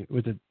out? I mean,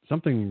 was it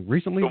something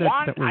recently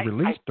that was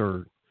released,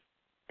 or?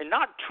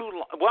 Not too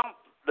long. Well,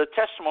 the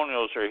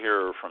testimonials are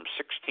here from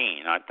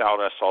 16. I thought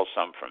I saw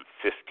some from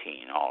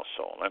 15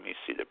 also. Let me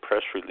see the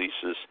press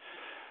releases.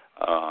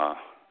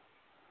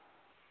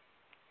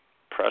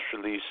 Press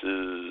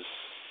releases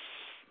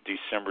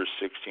December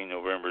 16,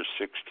 November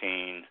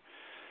 16,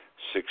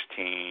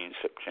 16,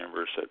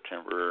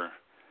 September.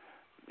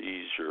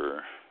 These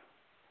are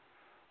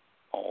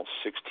all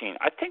 16.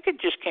 I think it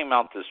just came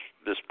out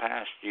this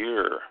past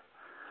year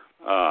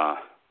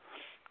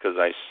because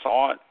I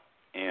saw it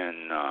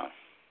in,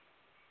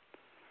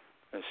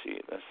 let's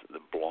see, that's the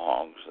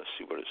blogs. Let's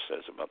see what it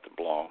says about the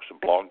blogs. The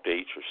blog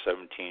dates are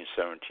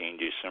 17/17,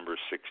 December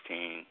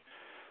 16,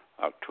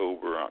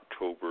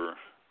 October,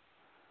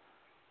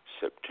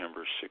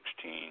 September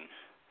 16.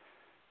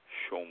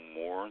 Show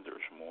more.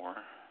 There's more.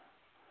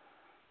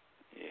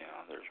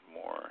 Yeah, there's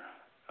more.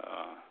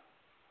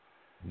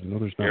 I know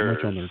there's not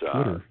much on their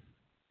Twitter.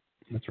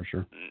 That's for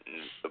sure.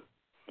 The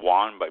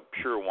Wine by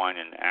Pure Wine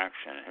in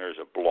Action. Here's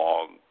a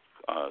blog,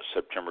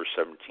 September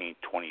 17,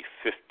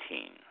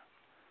 2015.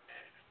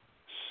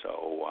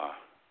 So,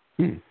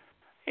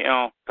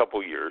 a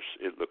couple years.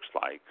 It looks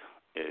like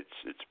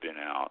it's been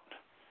out.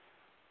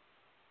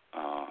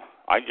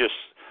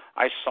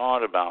 I saw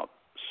it about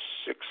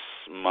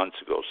 7 months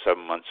ago.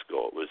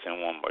 It was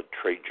in one of my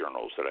trade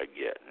journals that I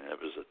get, and there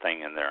was a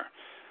thing in there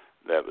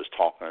that was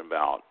talking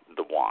about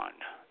the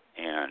wine,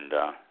 and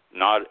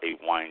not a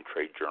wine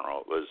trade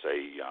journal. It was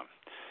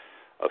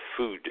a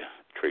food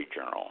trade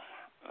journal,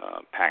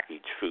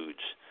 packaged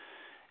foods,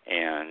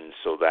 and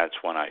so that's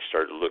when I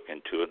started looking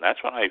into it. And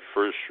that's when I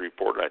first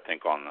reported, I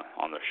think, on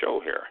the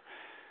show here.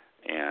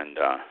 And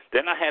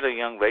then I had a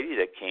young lady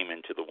that came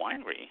into the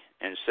winery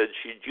and said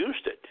she'd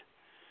used it.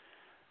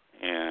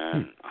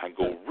 And I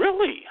go,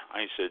 really?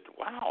 I said,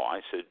 wow.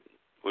 I said,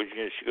 well,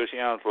 she goes,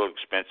 yeah, it's a little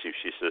expensive.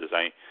 She says,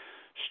 I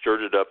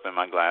stirred it up in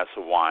my glass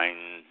of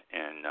wine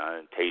and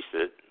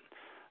tasted it.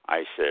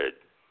 I said,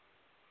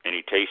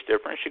 any taste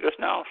difference? She goes,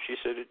 no. She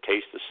said, it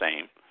tastes the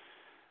same.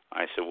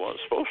 I said, well,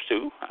 it's supposed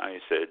to.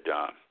 I said,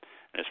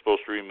 it's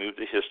supposed to remove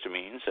the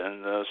histamines and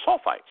the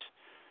sulfites.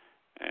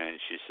 And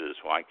she says,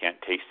 well, I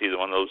can't taste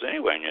either one of those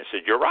anyway. And I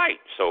said, you're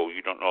right. So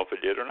you don't know if it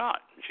did or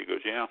not. And she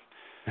goes, yeah.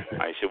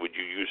 I said, would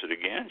you use it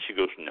again? She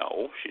goes,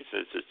 no. She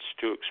says, it's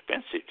too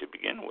expensive to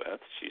begin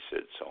with. She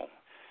said, so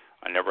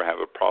I never have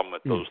a problem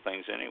with those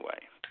things anyway.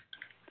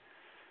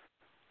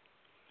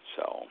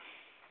 So,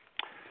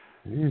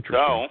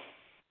 interesting.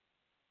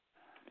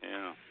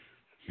 yeah.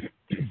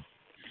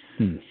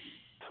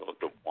 So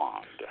the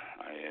wand,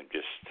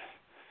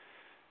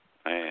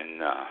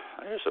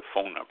 there's a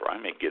phone number. I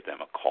may give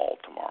them a call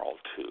tomorrow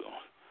too,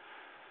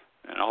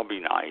 and I'll be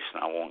nice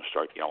and I won't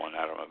start yelling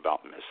at them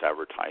about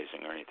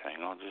misadvertising or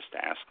anything. I'll just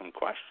ask them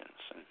questions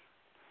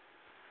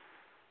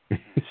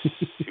and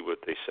see what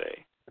they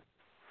say.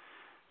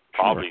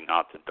 Probably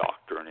not the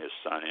doctor and his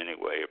son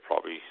anyway.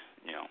 Probably,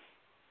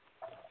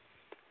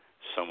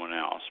 someone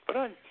else. But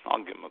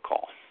I'll give him a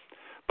call.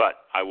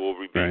 But I will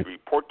be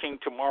reporting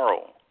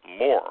tomorrow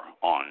more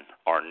on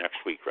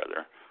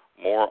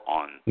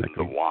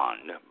the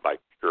wand by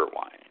Pure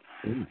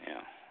Wine.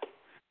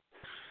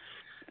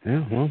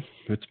 Yeah, well,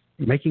 it's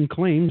making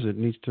claims. It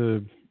needs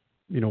to,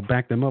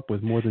 back them up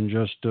with more than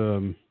just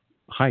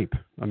hype.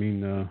 I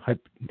mean,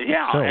 hype.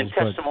 Yeah, sells, and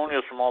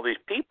testimonials from all these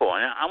people.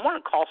 And I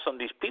want to call some of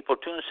these people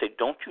too and say,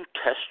 don't you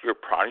test your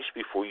products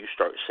before you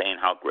start saying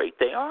how great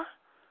they are?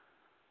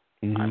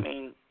 Mm-hmm. I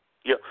mean,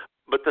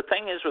 but the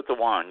thing is with the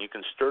wine, you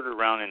can stir it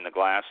around in the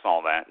glass and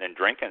all that, and then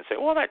drink it and say,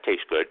 well, that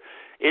tastes good.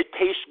 It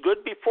tastes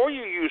good before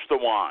you use the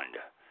wand.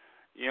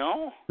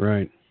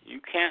 Right. You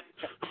can't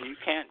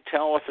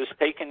tell if it's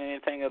taking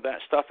anything of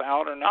that stuff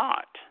out or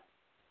not.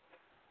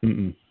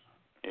 Mm-mm.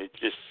 It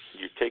just,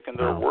 you're taking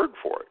their word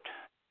for it.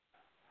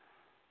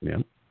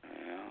 Yeah.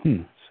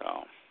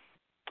 So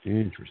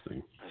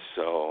interesting.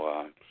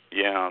 So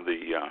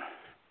the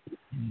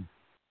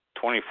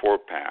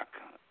 24-pack.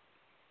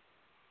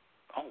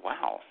 Oh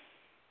wow.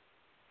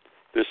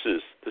 This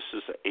is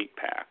an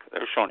 8-pack.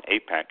 They're showing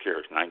 8-pack here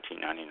is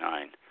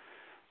 $19.99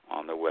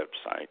 on the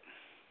website.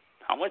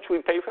 How much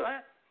we pay for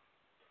that?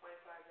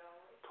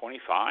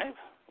 $25.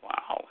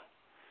 Wow.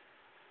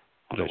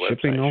 On the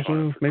shipping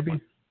also, maybe?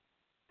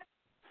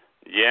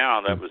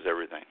 Yeah, that was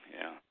everything.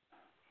 Yeah.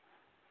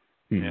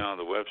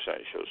 The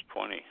website shows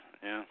 20.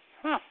 Yeah.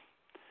 Huh.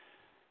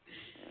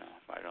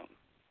 I don't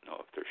know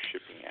if there's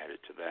shipping added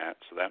to that,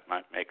 so that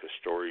might make a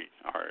story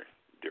or a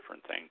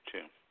different thing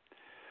too.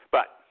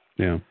 But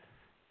again,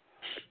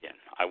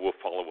 I will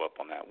follow up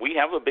on that. We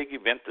have a big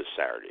event this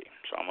Saturday,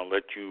 so I'm going to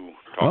let you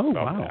talk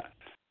about that.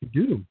 You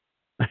do?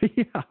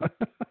 Yeah.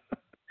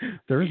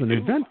 There is an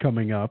event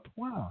coming up.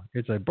 Wow.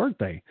 It's a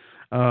birthday.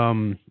 Let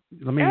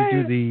me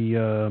do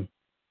the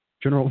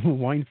General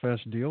Wine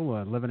Fest deal,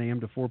 11 a.m.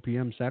 to 4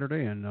 p.m.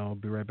 Saturday, and I'll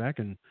be right back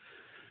and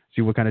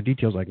see what kind of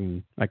details I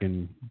can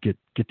get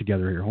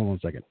together here. Hold on a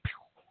second.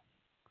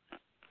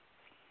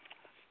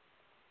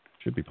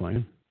 Should be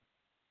playing.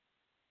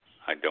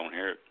 I don't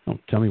hear it. Oh,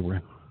 tell me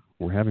we're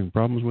having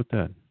problems with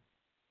that.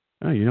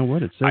 Oh, you know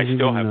what? It says I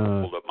still haven't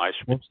pulled up my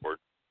switchboard.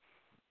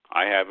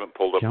 I haven't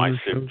pulled up my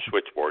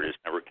switchboard. It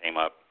never came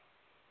up.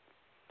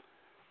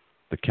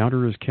 The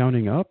counter is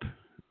counting up,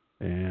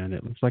 and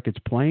it looks like it's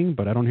playing,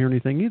 but I don't hear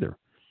anything either.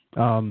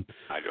 I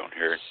don't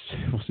hear it.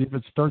 We'll see if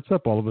it starts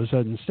up all of a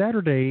sudden.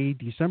 Saturday,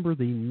 December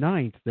the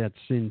 9th, that's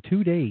in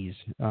 2 days.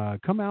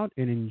 Come out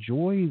and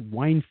enjoy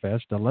Wine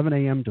Fest, 11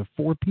 a.m. to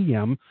 4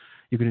 p.m.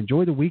 You can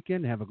enjoy the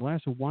weekend, have a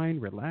glass of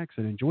wine, relax,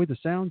 and enjoy the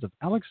sounds of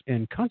Alex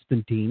and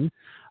Constantine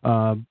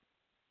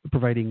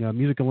providing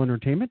musical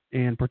entertainment,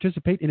 and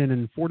participate in an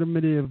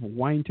informative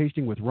wine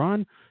tasting with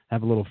Ron.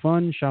 Have a little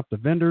fun, shop the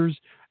vendors.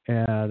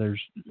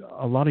 There's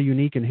a lot of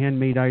unique and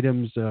handmade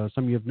items,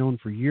 some you have known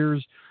for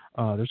years.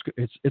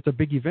 It's a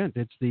big event.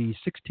 It's the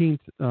 16th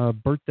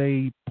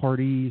birthday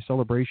party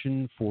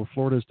celebration for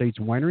Florida State's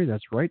Winery.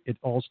 That's right. It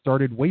all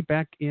started way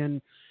back in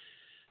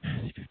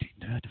 15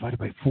 divided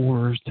by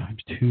 4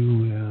 times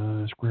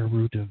 2, square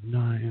root of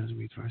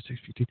 9, 5, 6,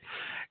 15.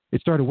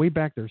 It started way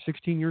back there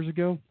 16 years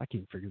ago. I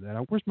can't figure that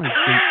out. Where's my date?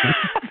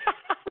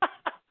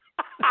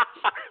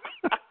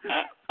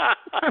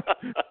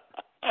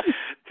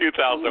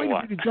 2001. I was waiting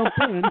for you to jump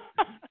in.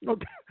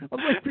 Okay. I was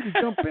waiting for you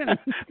to jump in.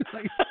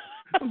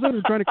 I was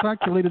under trying to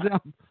calculate it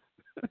out.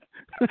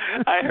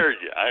 I heard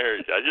you. I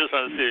just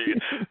want to see you.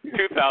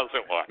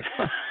 2001.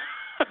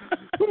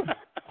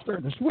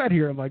 Starting to sweat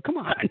here. I'm like, come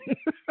on.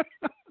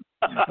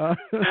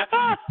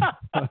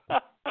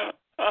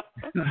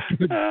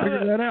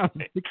 Figure that out.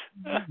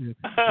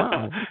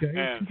 Wow. Okay.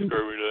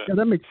 Yeah,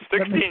 that makes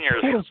 16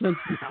 years total sense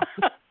now.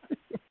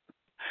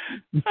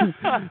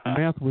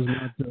 Math was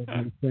not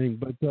my thing,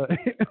 but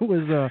it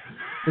was.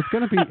 It's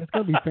gonna be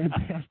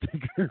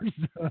fantastic.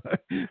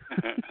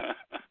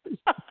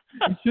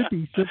 It should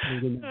be simpler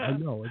than that. I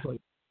know. It's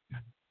like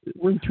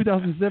we're in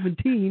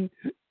 2017.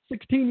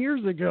 16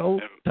 years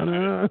ago.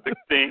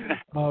 16.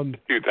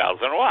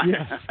 2001.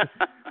 Yes.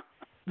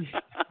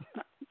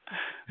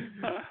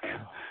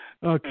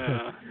 Okay.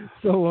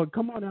 So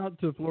come on out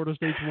to Florida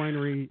State's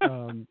Winery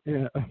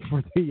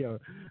for the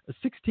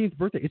 16th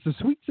birthday. It's a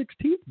sweet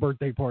 16th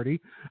birthday party.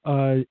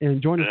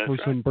 And join us for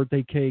some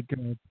birthday cake.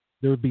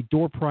 There would be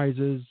door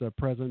prizes,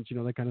 presents,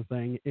 that kind of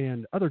thing,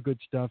 and other good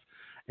stuff,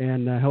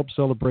 and help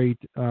celebrate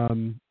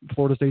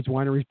Florida State's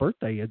Winery's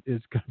birthday.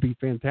 It's going to be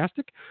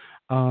fantastic.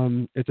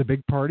 It's a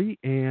big party,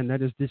 and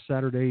that is this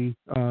Saturday,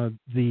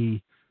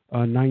 the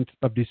 9th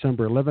of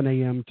December, 11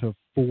 a.m. to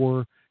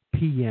 4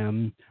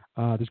 p.m.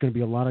 There's going to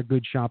be a lot of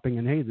good shopping,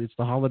 and hey, it's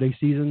the holiday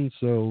season,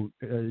 so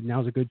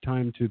now's a good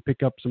time to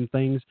pick up some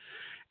things,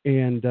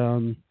 and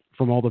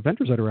from all the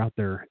vendors that are out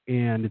there.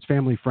 And it's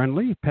family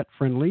friendly, pet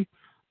friendly,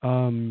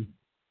 and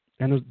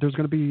there's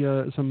going to be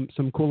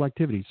some cool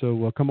activities.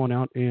 So come on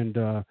out and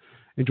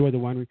enjoy the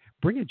winery.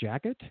 Bring a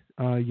jacket.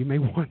 You may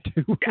want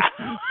to.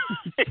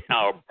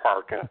 A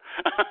parka.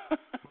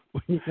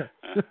 Yeah.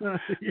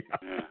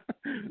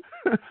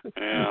 Yeah.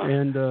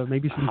 And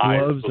maybe some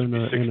gloves and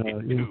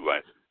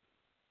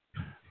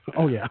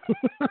oh yeah.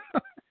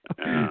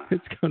 Yeah.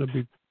 It's going to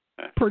be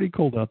pretty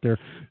cold out there,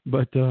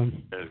 but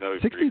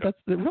 60. That's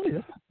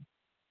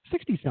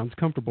 60 sounds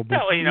comfortable. But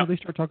well, they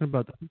start talking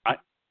about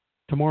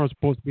tomorrow's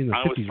supposed to be in the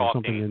 50s or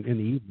something in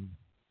the evening.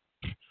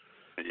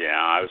 Yeah,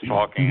 I was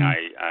talking.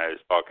 Mm-hmm. I was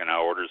talking. I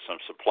ordered some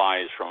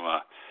supplies from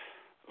a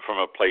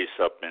place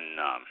up in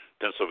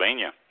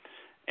Pennsylvania,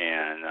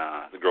 and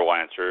the girl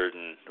answered,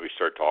 and we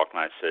started talking.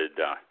 I said,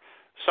 I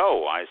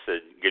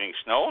said, getting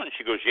snow? And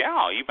she goes,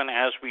 yeah, even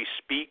as we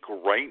speak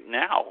right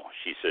now,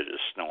 she said,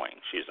 it's snowing.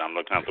 She says, I'm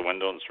looking out the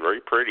window, and it's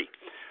very pretty.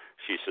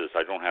 She says,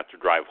 I don't have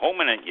to drive home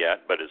in it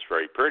yet, but it's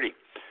very pretty.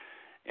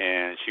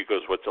 And she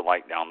goes, what's it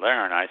like down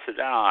there? And I said,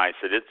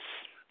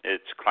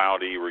 it's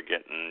cloudy. We're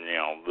getting,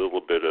 a little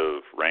bit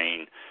of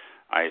rain.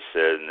 I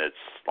said, and it's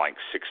like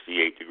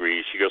 68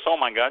 degrees. She goes, oh,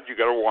 my God, you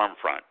got a warm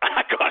front.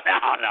 I go, no.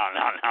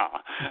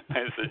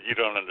 I said, you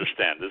don't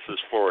understand. This is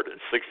Florida.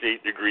 It's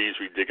 68 degrees.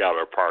 We dig out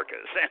our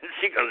parkas. And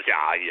she goes,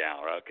 yeah,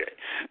 okay.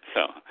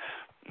 So,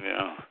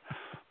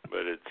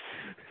 but it's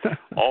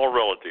all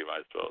relative,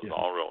 I suppose,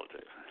 all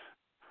relative.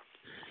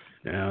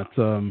 Yeah, it's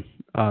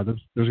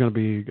there's going to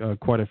be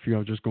quite a few. I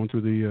was just going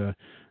through the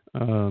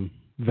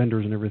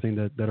vendors and everything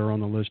that are on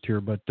the list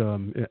here, but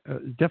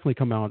definitely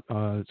come out.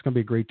 It's going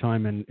to be a great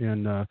time,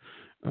 and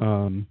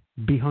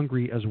be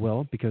hungry as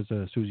well, because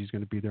Susie's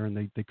going to be there,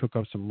 and they cook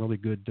up some really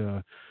good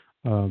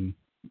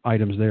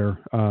items there.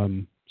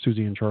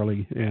 Susie and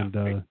Charlie, and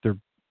they're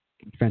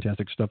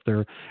fantastic stuff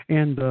there,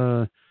 and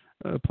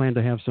plan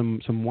to have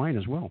some wine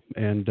as well,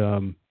 and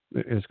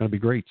it's going to be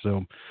great.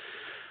 So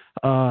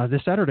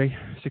this Saturday,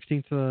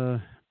 16th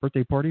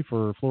birthday party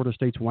for Florida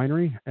State's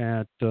Winery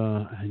at,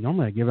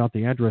 normally I give out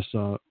the address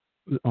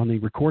on the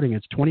recording.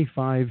 It's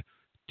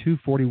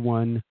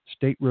 25241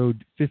 State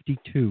Road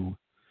 52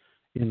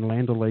 in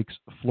Land O'Lakes,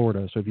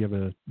 Florida. So if you have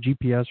a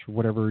GPS or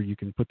whatever, you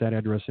can put that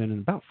address in.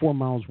 And about 4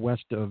 miles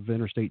west of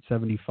Interstate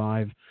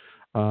 75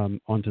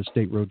 onto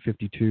State Road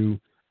 52.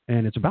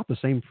 And it's about the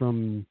same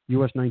from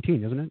US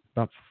 19, isn't it?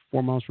 About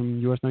 4 miles from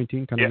US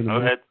 19? Kind of in the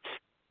middle.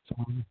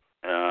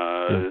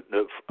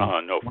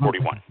 No,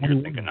 41.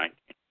 You're thinking 19.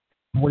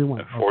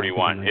 41.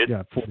 41. Okay, it's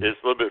a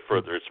little bit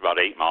further. It's about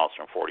 8 miles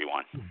from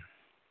 41.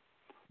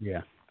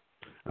 Yeah.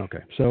 Okay.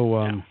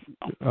 So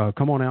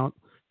come on out.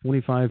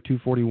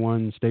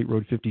 25241 State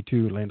Road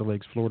 52, Land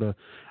O'Lakes, Florida,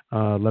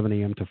 11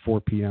 a.m. to 4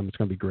 p.m. It's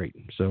going to be great.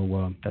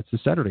 So that's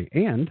this Saturday,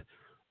 and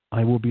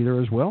I will be there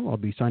as well. I'll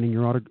be signing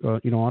your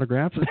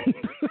autographs.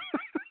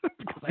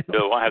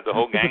 So we'll have the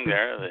whole gang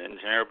there. The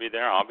engineer will be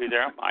there. I'll be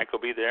there. Mike will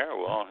be there.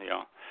 Well,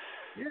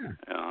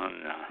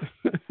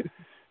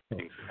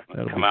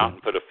 come out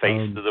and put a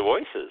face to the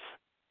voices.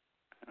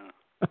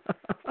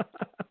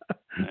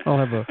 I'll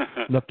have a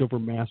leftover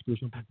mask or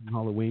something from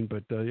Halloween,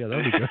 but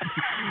that'll be good.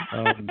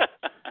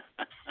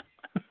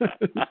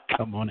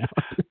 Come on out.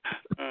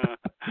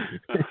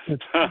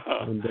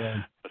 And,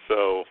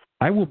 so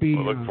I will be.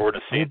 We'll look forward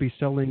to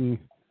seeing.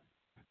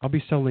 I'll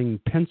be selling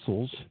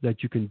pencils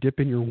that you can dip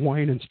in your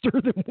wine and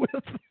stir them with.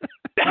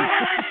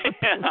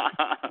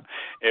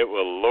 It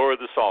will lower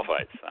the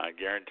sulfites, I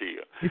guarantee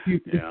you.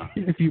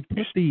 If you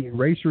put the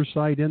eraser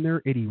side in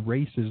there, it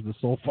erases the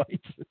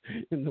sulfites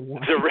in the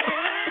wine.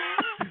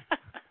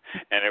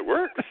 And it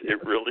works.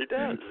 It really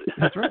does.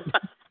 That's right.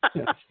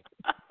 Yes.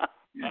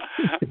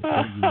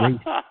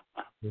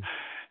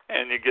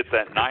 And you get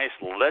that nice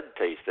lead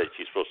taste that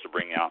you're supposed to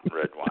bring out in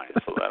red wine,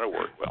 so that'll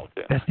work well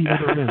too. That's the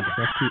other end.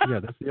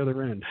 That's the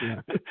other end.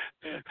 Yeah.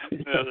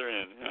 The other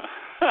end.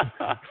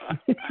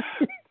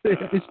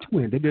 It's two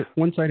ends.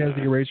 One side has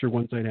the eraser,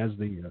 one side has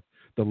the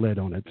lead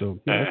on it. So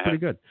that's pretty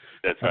good.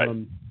 That's right.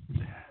 And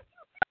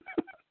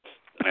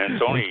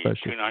it's only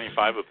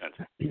 $2.95 a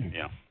pencil.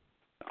 Yeah.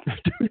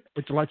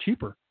 It's a lot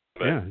cheaper.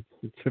 But it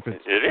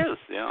is.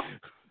 Yeah.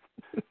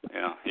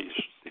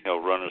 He'll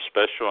run a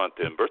special at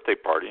the birthday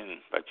party, and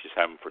I just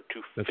have them for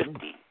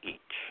 $2.50 each.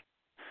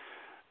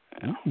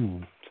 Yeah.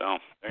 So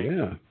there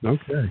you go.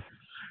 Okay.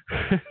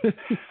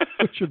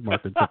 We should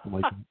market something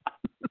like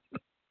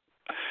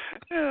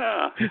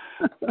that.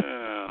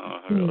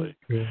 Really.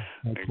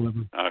 That's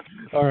clever.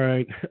 All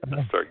right.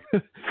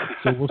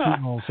 So we'll see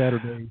you all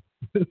Saturday.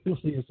 We'll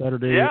see you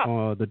Saturday,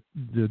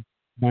 the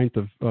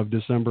 9th of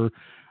December,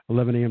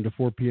 11 a.m. to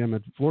 4 p.m.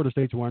 at Florida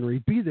State's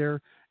Winery. Be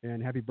there,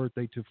 and happy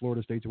birthday to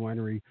Florida State's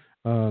Winery,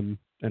 and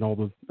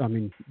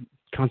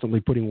constantly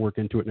putting work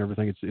into it and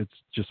everything. It's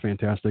just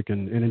fantastic,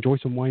 and enjoy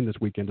some wine this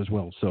weekend as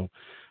well. So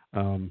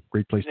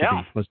great place to be.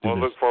 Let's do this. We'll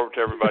look forward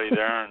to everybody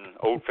there, and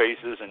old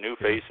faces and new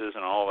faces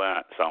and all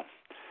that. So,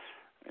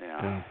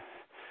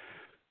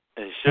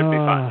 It should be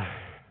fun.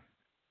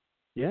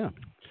 Yeah.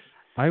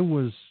 I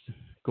was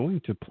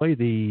going to play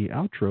the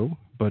outro,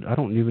 but I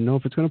don't even know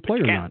if it's going to play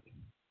or not.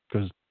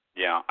 Cause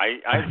yeah,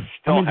 I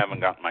still haven't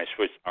got my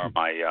switch or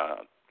my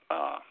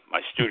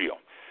my studio.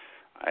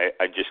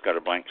 I just got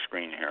a blank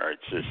screen here.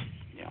 It's just,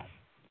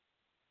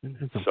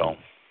 so.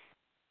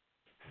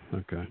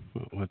 Okay,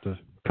 we'll have to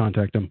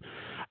contact them.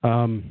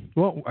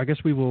 Well, I guess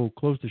we will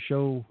close the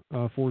show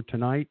for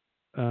tonight,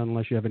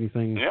 unless you have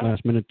anything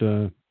last minute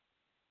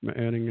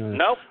adding.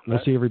 Nope. We'll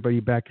see everybody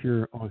back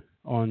here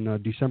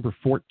on December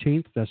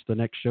 14th. That's the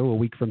next show, a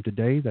week from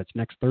today. That's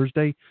next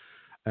Thursday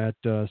at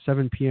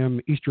 7 p.m.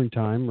 Eastern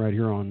Time, right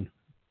here on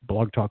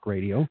Blog Talk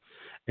Radio.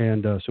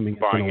 And assuming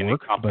it's going to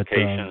work.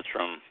 Complications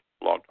from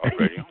Blog Talk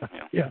Radio.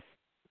 Yeah.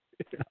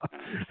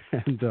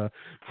 And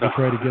we'll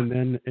try it again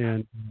then,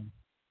 and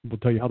we'll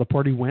tell you how the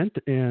party went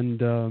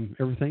and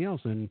everything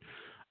else, and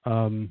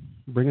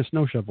bring a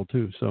snow shovel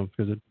too. So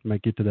because it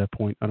might get to that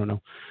point, I don't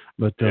know.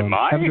 But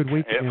have a good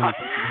week.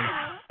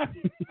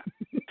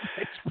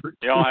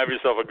 Y'all have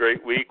yourself a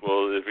great week.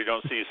 Well, if we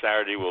don't see you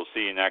Saturday, we'll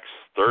see you next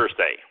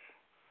Thursday.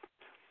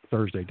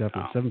 Thursday,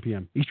 definitely 7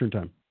 p.m. Eastern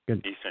Time.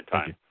 Good. Eastern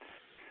Time.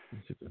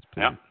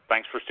 Yeah.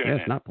 Thanks for tuning in.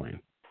 It's not playing.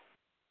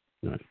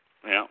 No.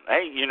 Yeah.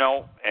 Hey,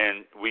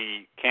 and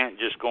we can't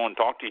just go and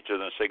talk to each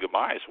other and say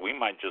goodbye. So we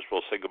might just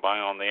well say goodbye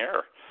on the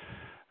air,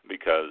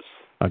 because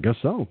I guess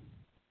so.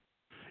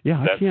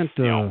 Yeah, I can't.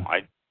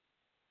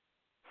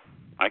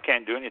 I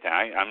can't do anything.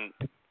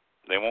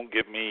 They won't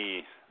give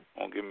me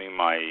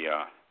my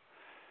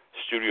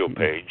studio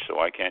page, so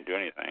I can't do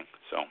anything.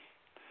 So.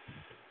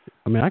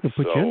 I mean, I could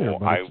put you in there,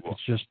 but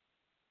it's just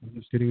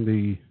getting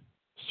the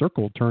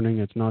circle turning.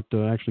 It's not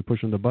actually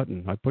pushing the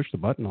button. I pushed the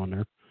button on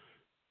there.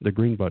 The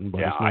green button,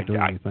 but it's not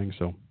doing anything.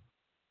 So,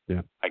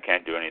 yeah, I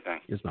can't do anything.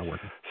 It's not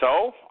working.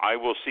 So I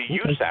will see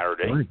you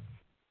Saturday. Right.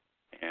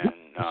 And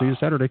I'll see you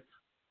Saturday.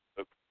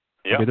 Look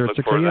at for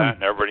 6 that.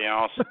 And everybody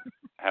else,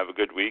 have a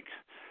good week,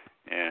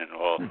 and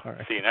we'll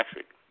see you next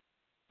week.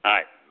 All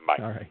right, bye.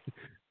 All right,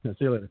 see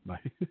you later. Bye.